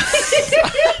 mate.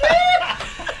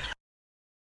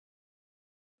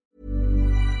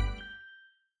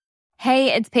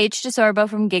 Hey, it's Paige DeSorbo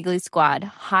from Giggly Squad.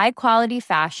 High quality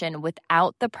fashion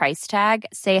without the price tag.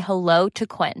 Say hello to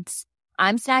Quince.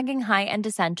 I'm snagging high-end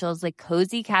essentials like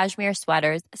cozy cashmere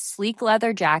sweaters, sleek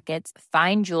leather jackets,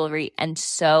 fine jewelry, and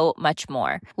so much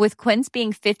more. With Quince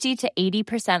being 50 to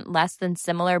 80% less than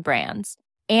similar brands.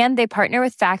 And they partner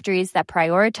with factories that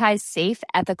prioritize safe,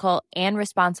 ethical, and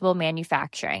responsible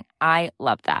manufacturing. I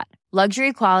love that.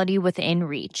 Luxury quality within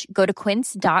reach. Go to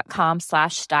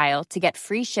quince.com/style to get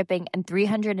free shipping and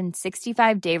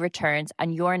 365-day returns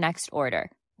on your next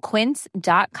order.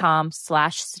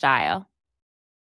 Quince.com/style.